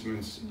more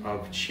instruments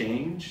of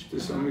change to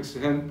some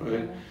extent.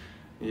 But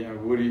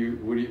what do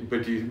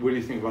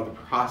you think about the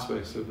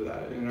prospects of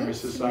that in our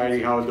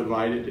society? How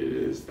divided it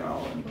is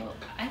now? Well,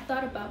 I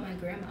thought about my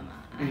grandmama.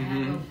 I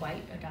have a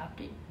white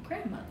adopted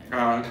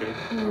grandmother.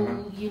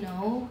 Who, you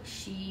know,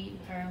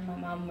 my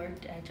mom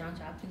worked at Johns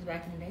Hopkins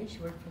back in the day. She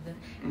worked for the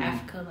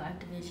Africa Live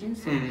Division,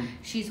 so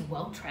she's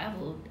well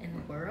traveled in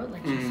the world.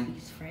 Like she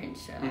speaks French.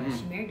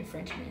 She married a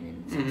Frenchman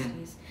in the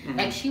 60s.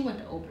 Like she went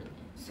to Oberlin.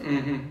 So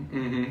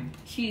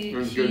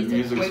she's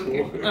a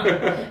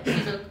Quaker.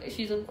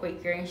 She's a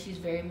Quaker, and she's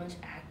very much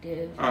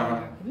active in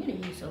our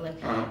community. So like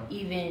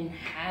even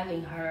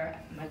having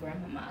my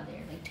grandmama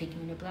there, like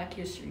taking me to Black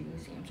History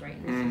museums, right?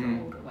 And this is an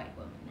older white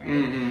woman,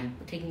 right?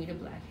 But taking me to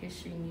Black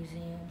History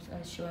museums,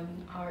 showing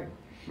me art,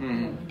 you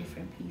know, in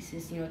different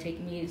pieces. You know,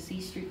 taking me to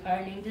see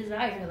Streetcar Named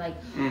Desire, like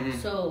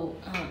so.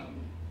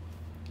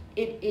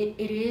 It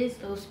is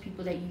those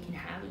people that you can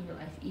have in your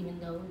life, even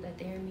though that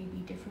there may be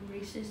different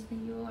races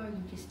than you are,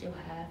 you can still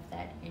have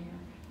that inner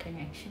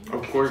connection.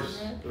 Of course.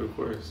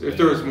 If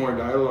there was more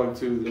dialogue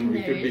too, then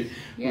we could be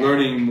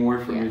learning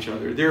more from each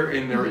other. There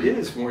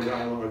is more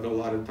dialogue a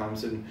lot of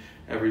times in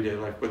everyday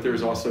life, but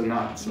there's also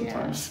not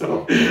sometimes.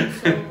 So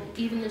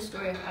even the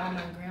story of how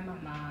my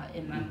grandmama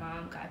and my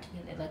mom got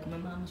together, like my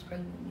mom was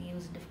pregnant with me, it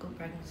was a difficult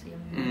pregnancy, a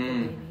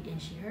baby, and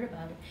she heard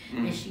about it,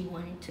 and she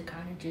wanted to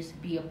kind of just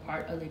be a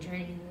part of the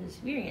journey and the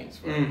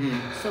experience.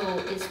 So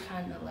it's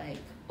kind of like,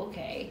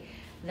 okay,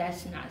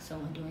 that's not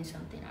someone doing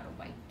something out of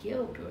white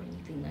guilt or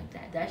anything like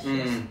that. That's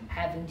just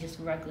having just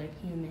regular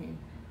human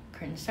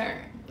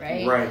concern,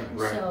 right? Right.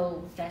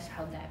 So that's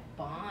how that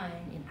bond,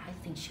 and I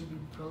think she'll be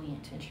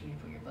brilliant to interview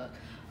for your book,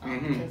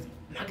 because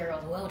my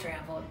girl's well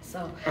traveled.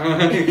 So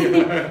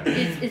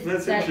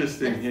that's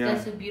interesting.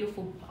 That's a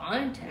beautiful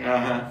bond to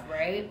have,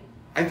 right?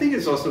 I think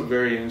it's also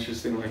very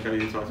interesting, like how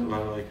you talked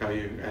about, like how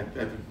you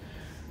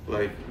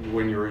like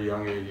when you were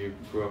younger, you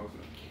grew up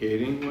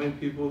hating white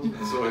people.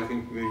 So I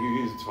think that you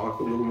need to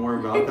talk a little more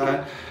about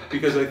that,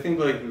 because I think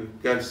like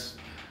that's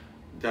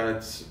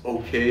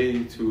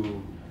okay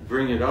to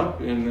bring it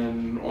up, and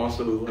then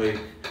also like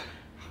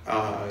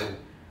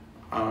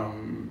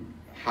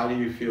how do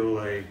you feel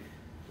like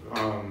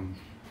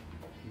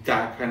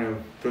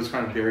those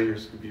kind of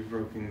barriers could be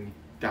broken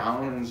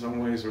down in some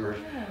ways, or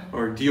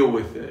deal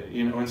with it,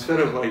 you know, instead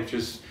of like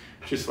just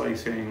like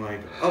saying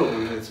like, oh,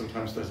 that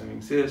sometimes doesn't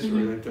exist,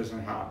 or that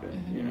doesn't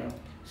happen, you know.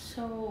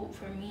 So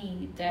for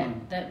me, that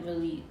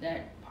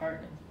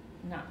part of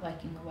not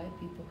liking the white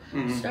people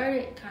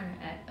started kind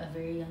of at a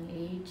very young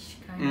age.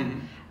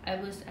 I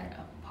was at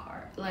a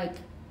part like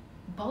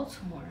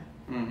Baltimore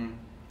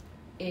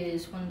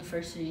is one of the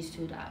first city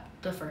to adopt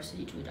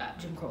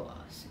Jim Crow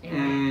laws,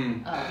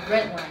 and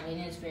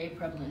redlining is very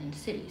prevalent in the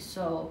city.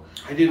 So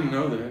I didn't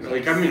know that.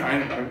 Like, I mean,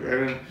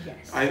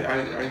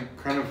 I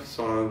kind of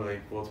saw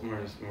like Baltimore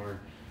as more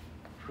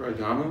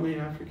predominantly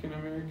African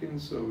American,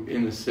 so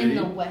in the city. In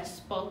the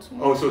West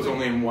Baltimore. Oh, so it's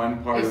only in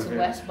one part of it. It's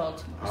West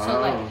Baltimore.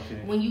 So like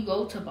when you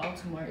go to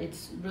Baltimore,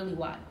 it's really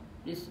wild.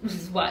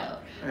 It's wild.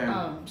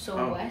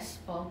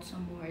 West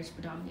Baltimore is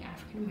predominantly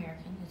African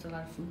American. There's a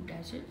lot of food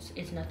deserts.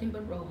 It's nothing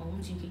but row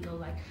homes. You could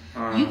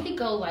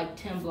go like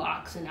 10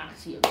 blocks and not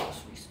see a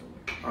grocery store.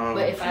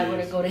 But if I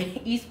were to go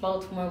to East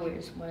Baltimore, where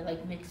it's more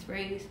like mixed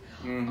race,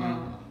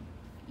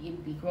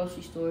 it'd be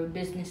grocery store,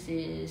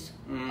 businesses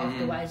off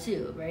the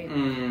Wazoo, right?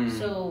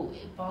 So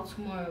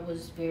Baltimore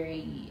was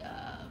very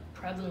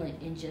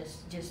prevalent in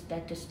just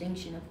that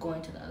distinction of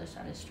going to the other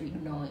side of the street,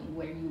 knowing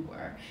where you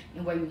were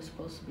and where you were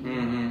supposed to be,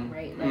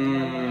 right? Like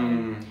my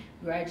mom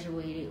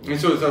graduated. And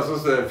so it's also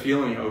that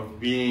feeling of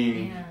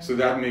being. So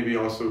that maybe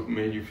also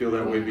made you feel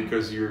that way,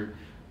 because you're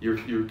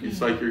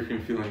it's like you're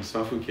feeling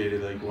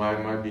suffocated. Like, why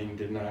am I being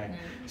denied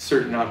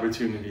certain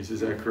opportunities?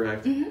 Is that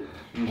correct?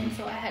 And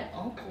so I had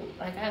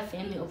I have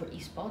family over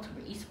East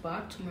Baltimore. East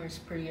Baltimore is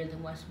prettier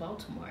than West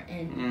Baltimore,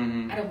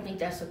 and I don't think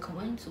that's a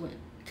coincidence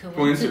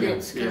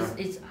because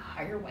it's a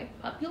higher white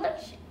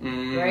population,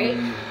 right?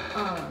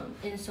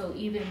 And so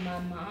even my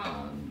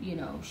mom, you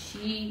know,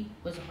 she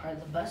was a part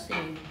of the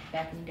busing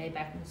back in the day,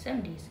 back in the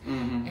 70s,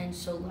 and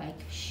so like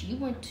she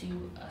went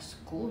to a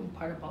school in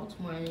part of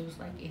Baltimore, and it was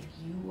like if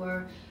you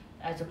were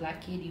as a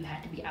black kid, you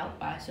had to be out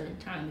by a certain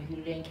time. If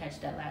you didn't catch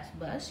that last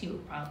bus, you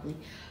would probably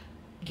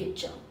get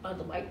jumped by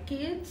the white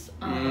kids.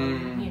 You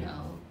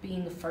know,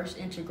 being the first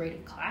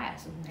integrated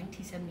class of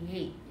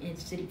 1978 in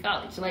City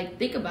College. Like,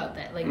 think about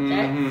that. Like,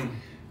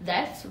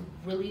 that's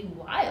really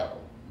wild.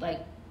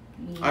 Like,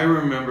 I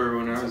remember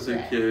when I was a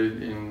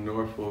kid in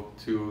Norfolk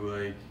too,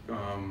 like,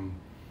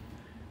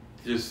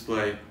 just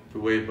like the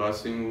way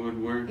busing would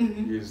work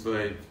is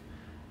like,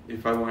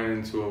 if I went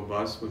into a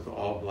bus with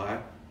all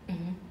black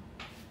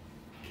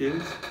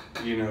kids,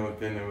 you know,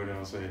 then they would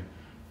all say,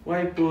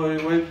 white boy,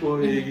 oh,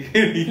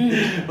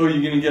 you're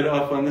gonna get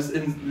off on this,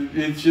 and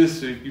it's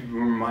just you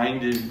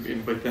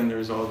reminded, but then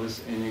there's all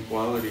this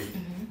inequality,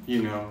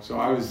 you know. So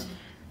I was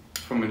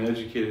from an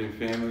educated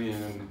family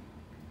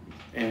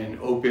and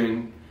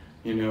open,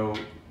 you know,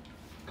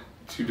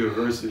 to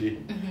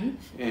diversity,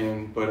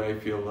 but I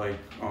feel like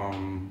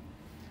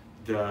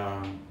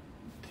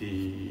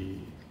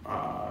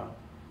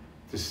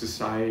the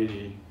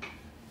society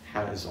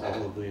has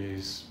all of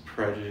these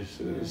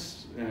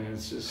prejudices, and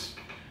it's just,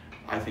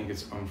 I think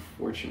it's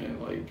unfortunate,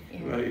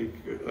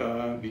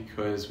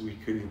 because we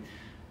could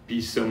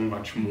be so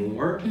much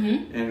more,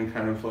 and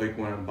kind of like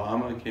when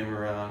Obama came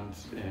around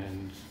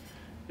and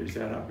there's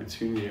that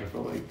opportunity, I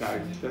felt like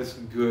that's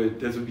good,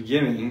 that's a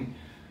beginning,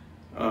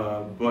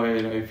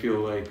 but I feel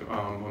like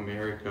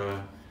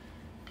America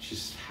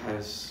just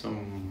has so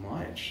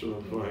much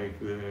of like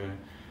the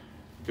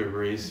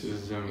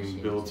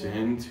racism built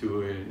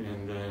into it,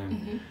 and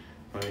then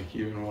like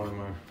even one of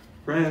my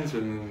friends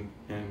in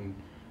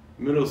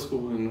middle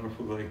school in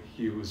Norfolk, like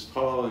he was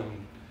tall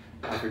and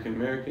African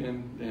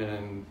American,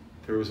 and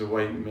there was a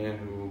white man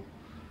who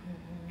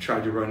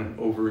tried to run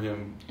over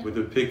him with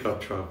a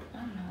pickup truck.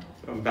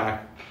 So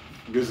back,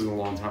 this is a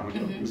long time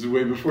ago. This is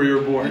way before you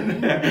were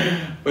born.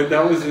 But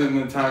that was in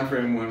the time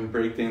frame when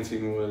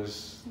breakdancing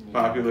was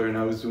popular, and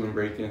I was doing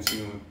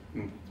breakdancing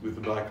with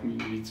the black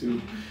community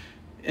too.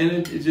 And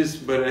it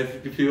just, but I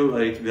feel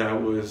like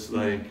that was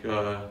like,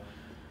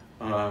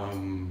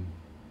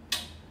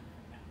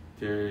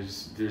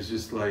 there's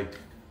just like,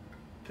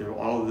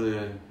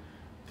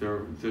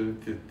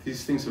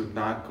 these things have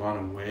not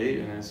gone away,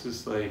 and it's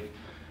just like,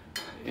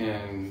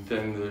 and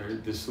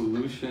then the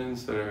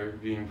solutions that are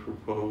being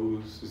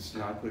proposed, it's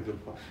not like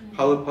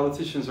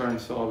politicians aren't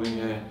solving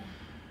it,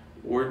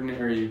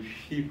 ordinary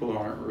people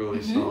aren't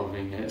really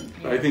solving it.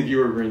 I think you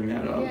were bringing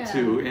that up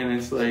too, and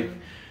it's like,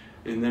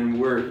 and then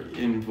we're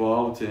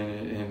involved in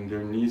it, and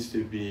there needs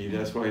to be,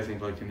 that's why I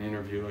think like an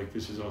interview like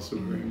this is also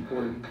very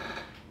important.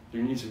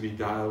 There needs to be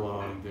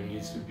dialogue, there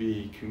needs to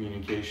be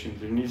communication,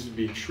 there needs to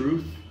be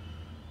truth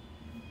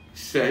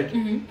said,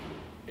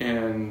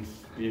 and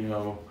you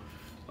know,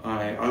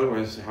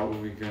 otherwise how are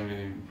we going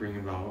to bring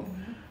about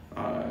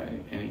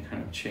any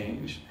kind of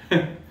change?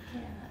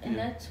 And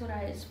that's what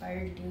I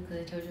aspire to do, because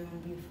I told you I'm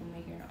going to be a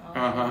filmmaker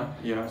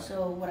and all.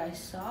 So what I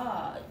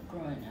saw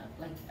growing up,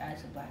 like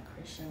as a Black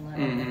Christian, a lot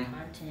of the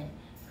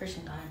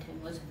Christian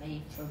content wasn't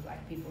made for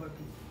Black people or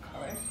people of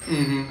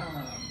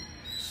color.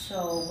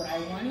 So what I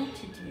wanted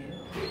to do,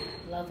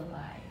 Love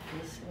Alive,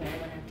 is what I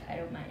want to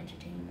title my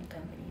entertainment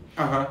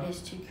company, is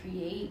to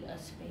create a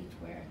space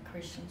where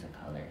Christians of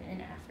color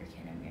and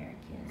African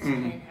Americans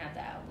can have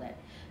the outlet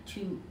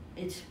to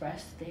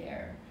express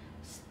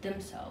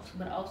themselves,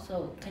 but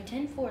also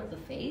contend for the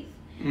faith,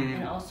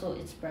 and also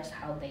express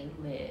how they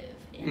live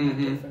in a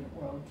different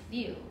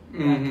worldview.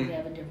 Like they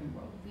have a different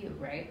worldview,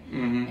 right?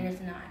 And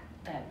it's not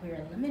that we're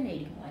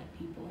eliminating white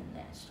people in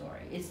that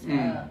story.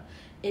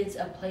 It's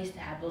a place to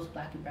have those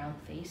Black and brown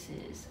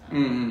faces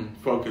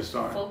focus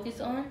on,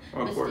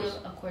 but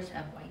still, of course,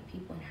 have white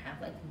people and have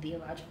like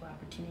theological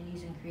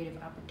opportunities and creative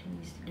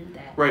opportunities to do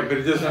that. Right, but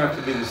it doesn't have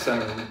to be the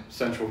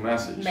central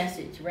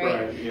message.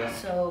 Right? Yeah.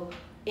 So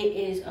it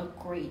is a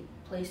great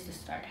place to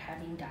start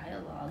having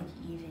dialogue,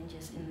 even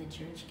just in the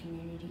church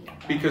community.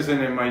 Because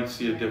then it might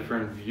see a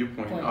different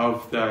viewpoint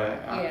of the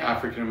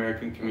African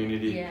American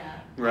community,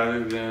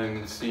 rather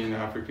than seeing the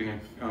African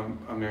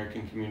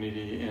American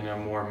community in a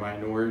more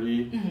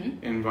minority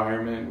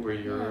environment where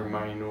you're a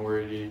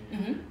minority,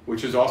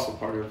 which is also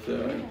part of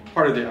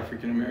the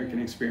African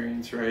American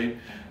experience, right?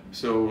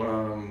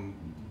 So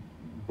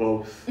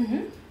both.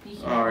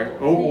 All right,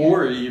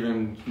 or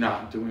even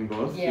not doing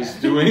both,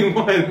 just doing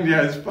one,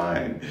 it's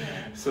fine.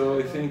 So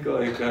I think,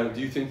 like,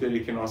 do you think that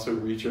it can also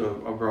reach a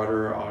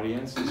broader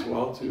audience as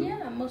well, too?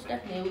 Yeah, most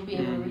definitely. It would be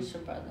able to reach a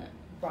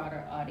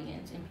broader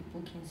audience, and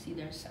people can see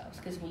themselves.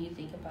 Because when you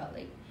think about,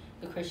 like,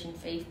 the Christian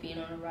faith being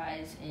on the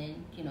rise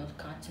in, you know,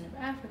 the continent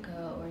of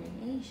Africa or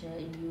in Asia,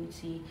 and you would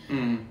see,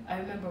 I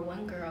remember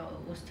one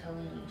girl was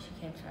telling me,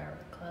 she came to our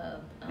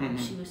club,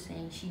 she was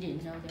saying she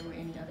didn't know there were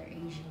any other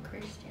Asian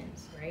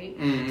Christians, right?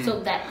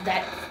 So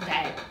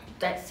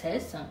that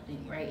says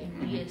something, right? And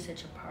media is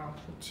such a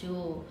powerful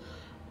tool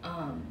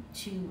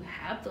to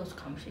have those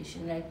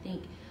conversations. And I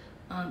think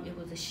it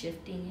was a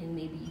shifting in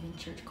maybe even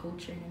church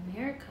culture in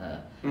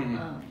America,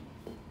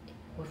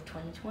 with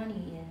 2020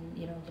 and,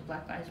 you know, the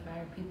Black Lives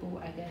Matter,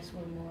 people, I guess,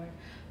 were more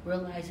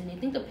realizing. I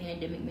think the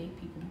pandemic made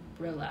people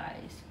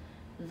realize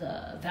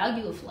the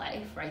value of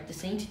life, right? The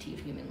sanctity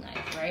of human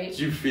life, right?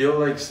 Do you feel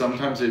like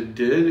sometimes it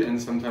did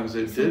and sometimes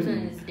it didn't?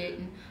 Sometimes it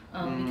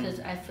didn't. Because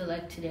I feel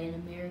like today in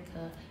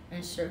America,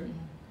 in certain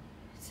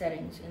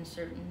settings, in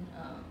certain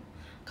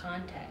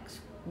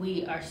contexts,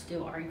 we are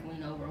still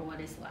arguing over what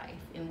is life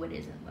and what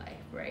isn't life,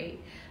 right?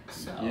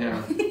 So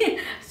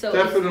so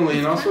definitely,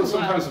 and also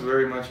sometimes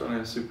very much on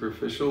a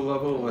superficial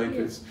level. Like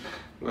it's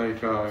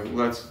like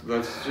let's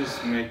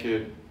just make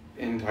it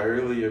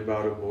entirely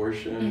about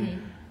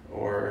abortion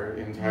or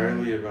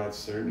entirely about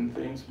certain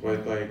things,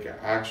 but like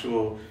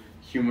actual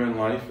human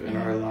life and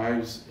our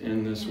lives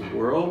in this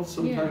world.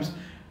 Sometimes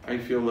I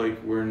feel like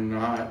we're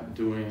not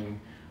doing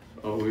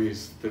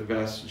always the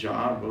best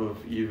job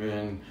of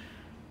even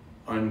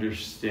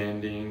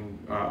understanding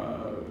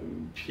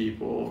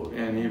people,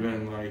 and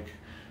even like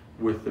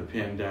with the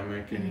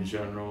pandemic in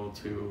general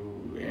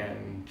too,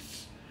 and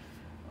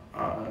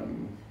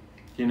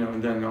you know,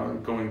 and then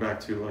going back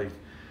to like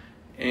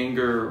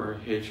anger or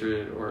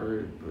hatred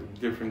or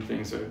different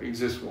things that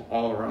exist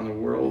all around the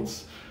world.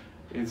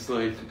 It's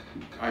like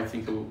I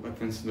think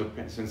since the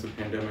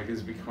pandemic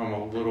has become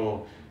a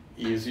little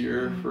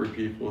easier for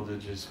people to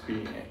just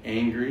be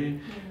angry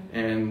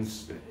and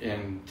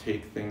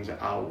take things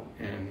out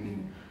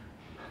in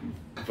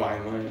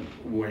violent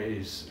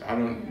ways. I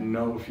don't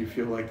know if you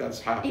feel like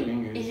that's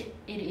happening. It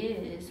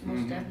is,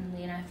 most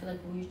definitely, and I feel like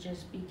we're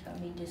just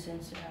becoming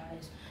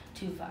desensitized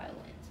to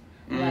violence.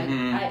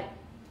 Like,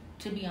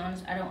 to be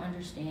honest, I don't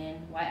understand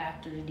why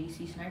after the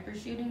DC sniper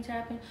shootings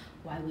happened,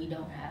 why we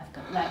don't have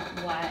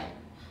why.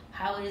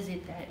 How is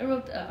it that I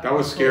wrote that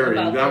was scary?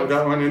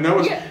 That one, and that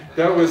was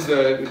what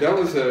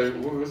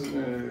was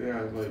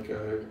it? Like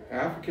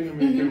African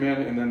American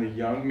man, and then the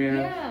young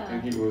man,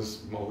 and he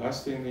was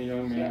molesting the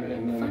young man,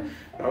 and then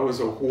that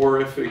was a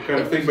horrific kind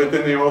of thing. But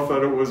then they all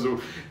thought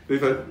they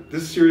thought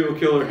this serial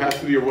killer has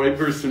to be a white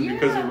person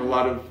because there were a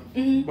lot of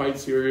white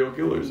serial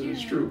killers, and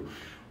it's true.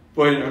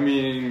 But I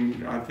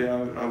mean, at the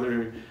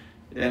other.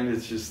 And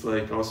it's just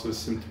like also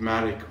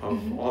symptomatic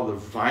of all the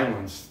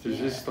violence. There's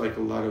just like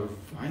a lot of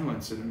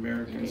violence in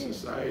American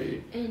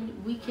society. And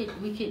we could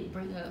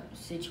bring up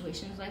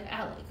situations like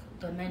ALEC,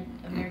 the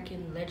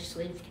American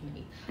Legislative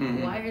Committee.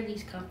 Why are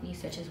these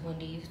companies such as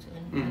Wendy's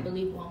and I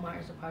believe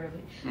Walmart is a part of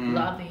it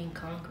lobbying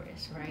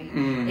Congress, right?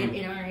 And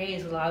NRA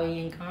is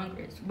lobbying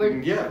Congress.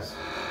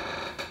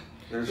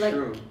 That's like,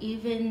 true.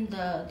 even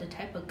the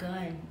type of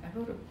gun, I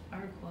wrote an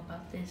article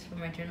about this for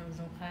my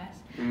journalism class.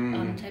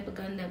 The type of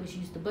gun that was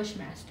used, the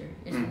Bushmaster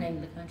is the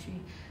name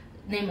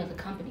of the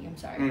company, I'm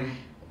sorry.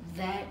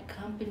 That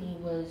company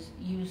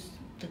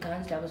the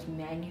guns that was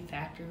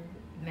manufactured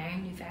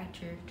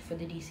for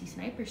the DC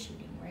sniper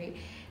shooting, right?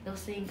 Those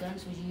same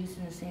guns was used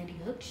in the Sandy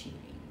Hook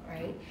shooting,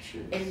 right?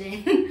 And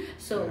then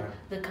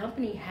the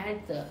company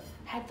had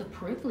the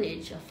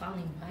privilege of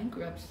filing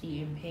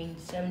bankruptcy and paying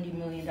 $70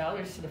 million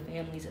to the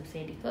families of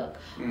Sandy Hook.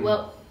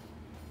 Well,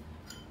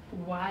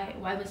 why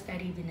was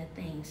that even a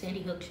thing?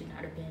 Sandy Hook should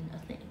not have been a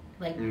thing.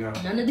 Like,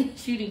 none of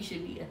these shootings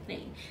should be a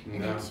thing.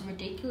 And it's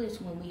ridiculous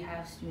when we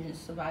have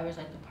survivors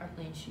like the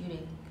Parkland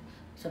shooting,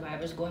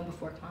 survivors going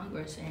before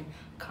Congress, and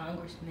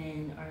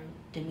congressmen are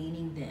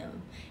demeaning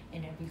them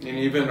and everything. And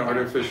even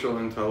artificial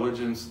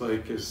intelligence,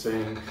 like, is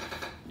saying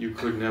you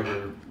could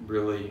never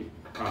really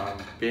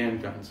ban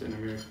guns in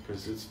America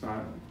because it's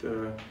not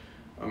the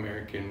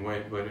American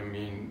way. But I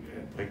mean,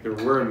 like, there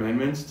were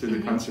amendments to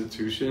the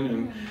Constitution,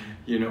 and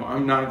you know,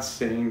 I'm not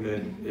saying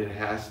that it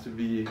has to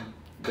be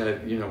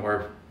that, you know,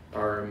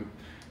 our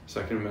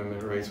Second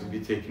Amendment rights would be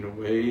taken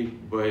away,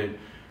 but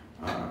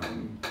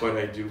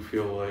I do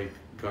feel like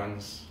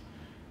guns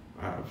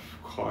have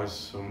caused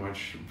so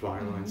much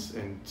violence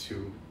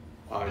into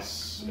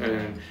us,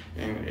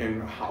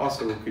 and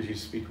also, could you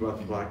speak about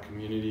the Black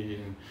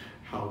community and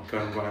how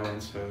gun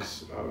violence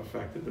has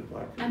affected the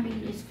Black community? I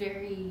mean, it's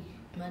very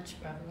much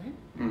prevalent.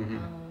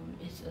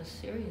 It's a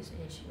serious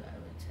issue, I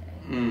would say.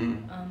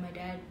 My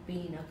dad,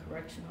 being a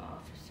correctional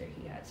officer,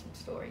 he had some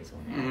stories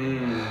on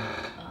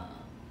that.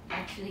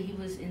 Actually, he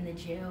was in the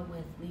jail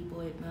with Lee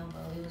Boyd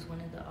Melville. He was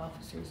one of the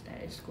officers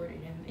that escorted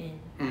him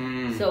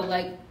in. So,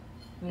 like,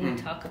 when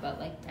we talk about,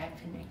 like, that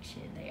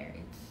connection there,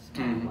 it's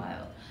kind of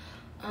wild.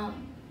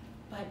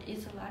 But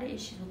it's a lot of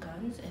issues with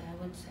guns, and I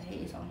would say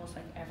it's almost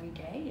like every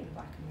day in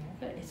Black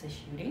America, it's a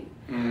shooting.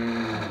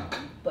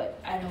 But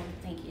I don't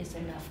think it's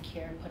enough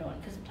care put on,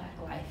 because Black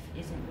life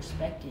isn't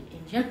respected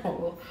in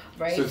general,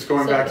 right? So it's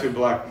going back to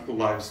Black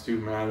lives do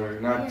matter,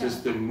 not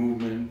just the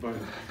movement, but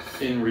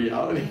in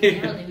reality.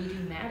 In reality, we do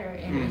matter,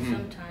 and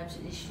sometimes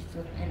issues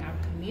in our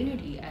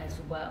community as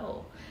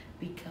well.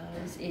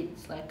 Because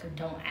it's like a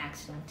don't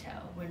ask, don't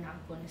tell. We're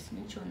not going to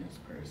snitch on this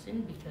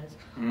person because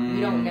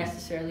we don't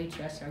necessarily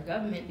trust our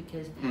government,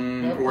 because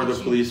or the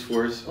police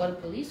force. Or the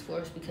police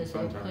force, because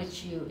they'll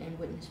put you in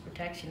witness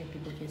protection and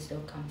people can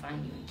still come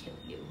find you and kill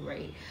you,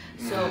 right?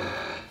 So,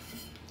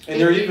 and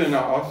there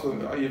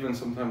are even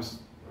sometimes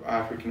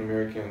African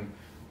American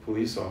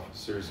police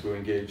officers who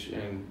engage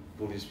in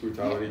police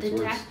brutality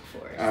towards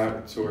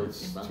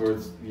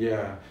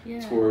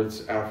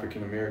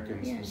African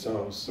Americans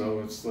themselves.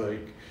 So it's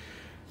like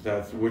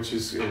that, which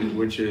is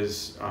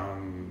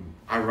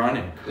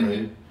ironic,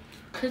 right?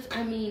 Because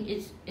I mean,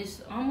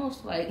 it's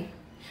almost like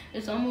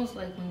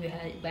when we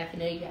had back in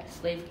the day, you had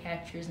slave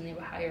catchers, and they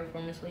would hire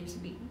former slaves to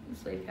be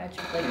slave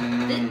catchers. Like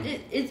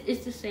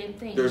it's the same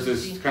thing. There's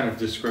this kind of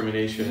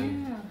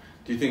discrimination. Yeah.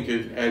 Do you think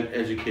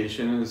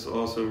education is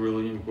also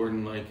really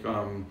important, like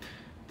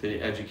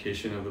the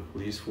education of the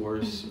police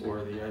force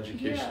or the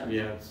education,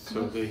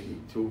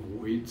 to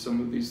avoid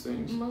some of these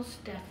things?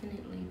 Most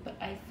definitely, but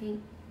I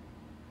think,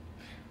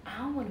 I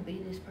don't want to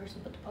be this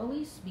person, but the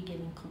police be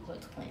giving Ku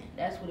Klux Klan.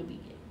 That's what it be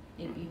giving.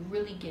 It be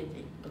really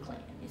giving the Klan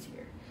is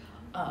here.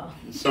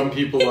 Some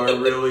people are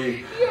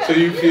really, so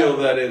you feel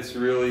that it's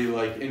really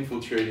like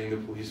infiltrating the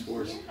police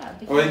force. I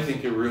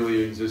think it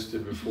really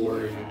existed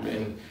before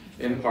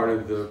in part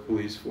of the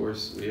police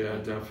force. Yeah,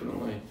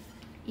 definitely.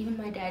 Even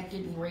my dad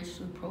getting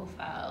racially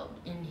profiled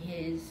in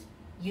his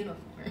uniform,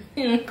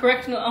 in a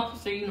correctional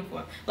officer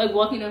uniform, like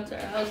walking up to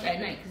our house at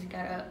night because he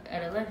got up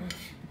at 11. The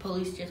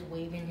police just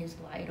waving his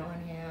light on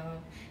him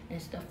and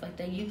stuff like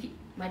that.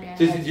 My dad.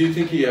 Do you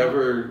think he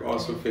ever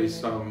also faced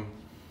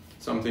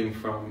something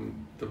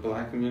from the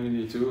Black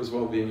community too, as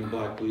well, being a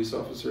Black police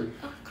officer?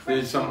 Or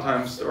a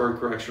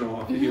correctional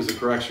officer. He was a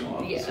correctional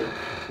officer,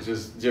 which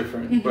is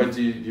different. But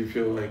do you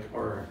feel like,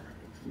 or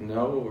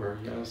no, or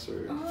yes,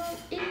 or?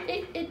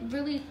 It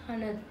really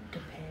kind of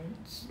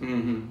depends.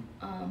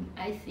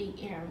 I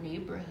think in our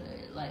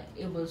neighborhood, like,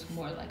 it was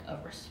more like a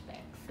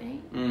respect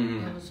thing.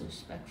 It was a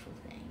respectful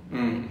thing.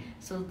 Right?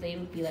 So they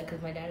would be like,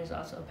 because my dad is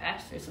also a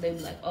pastor, so they'd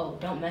be like, "Oh,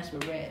 don't mess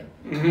with Rev.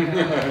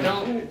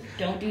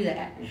 Don't do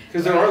that."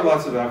 Because there are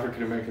lots of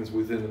African Americans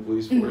within the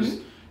police force,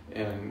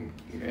 and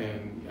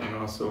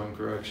also in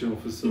correctional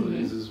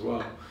facilities as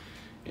well,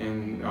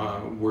 and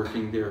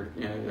working there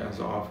as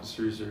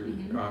officers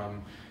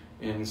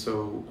and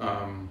so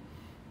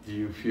do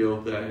you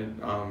feel that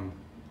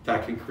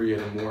that can create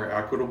a more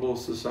equitable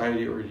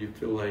society, or do you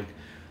feel like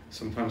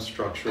sometimes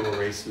structural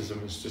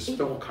racism is just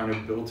still kind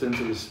of built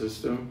into the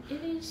system?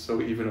 It is. So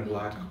even a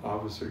Black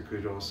officer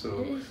could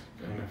also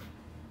kind of.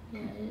 Yeah,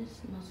 it is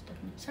most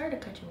definitely. Sorry to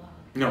cut you off.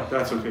 No,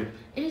 that's okay.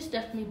 It is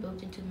definitely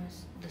built into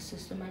the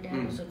system. My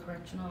dad was a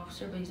correctional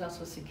officer, but he's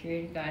also a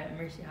security guy at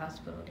Mercy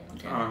Hospital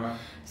downtown.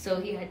 So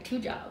he had two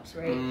jobs,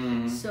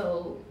 right?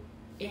 So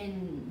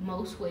in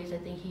most ways, I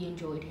think he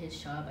enjoyed his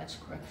job as a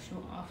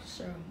correctional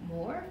officer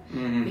more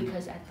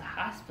because at the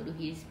hospital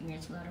he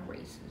experienced a lot of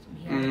racism.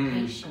 He had a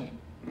patient,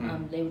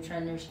 they were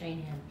trying to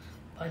restrain him,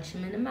 punch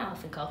him in the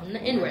mouth and call him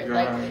the N-word.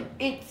 Like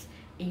it's,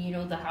 and you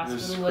know, the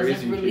hospital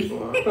wasn't really,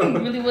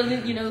 really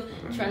wasn't, you know,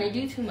 trying to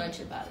do too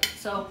much about it.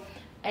 So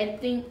I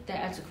think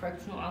that as a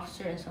correctional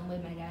officer, in some way,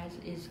 my dad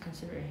is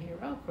considered a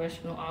hero,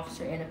 correctional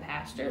officer and a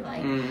pastor.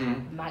 Like,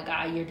 my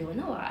God, you're doing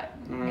a lot.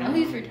 Now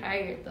he's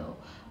retired though.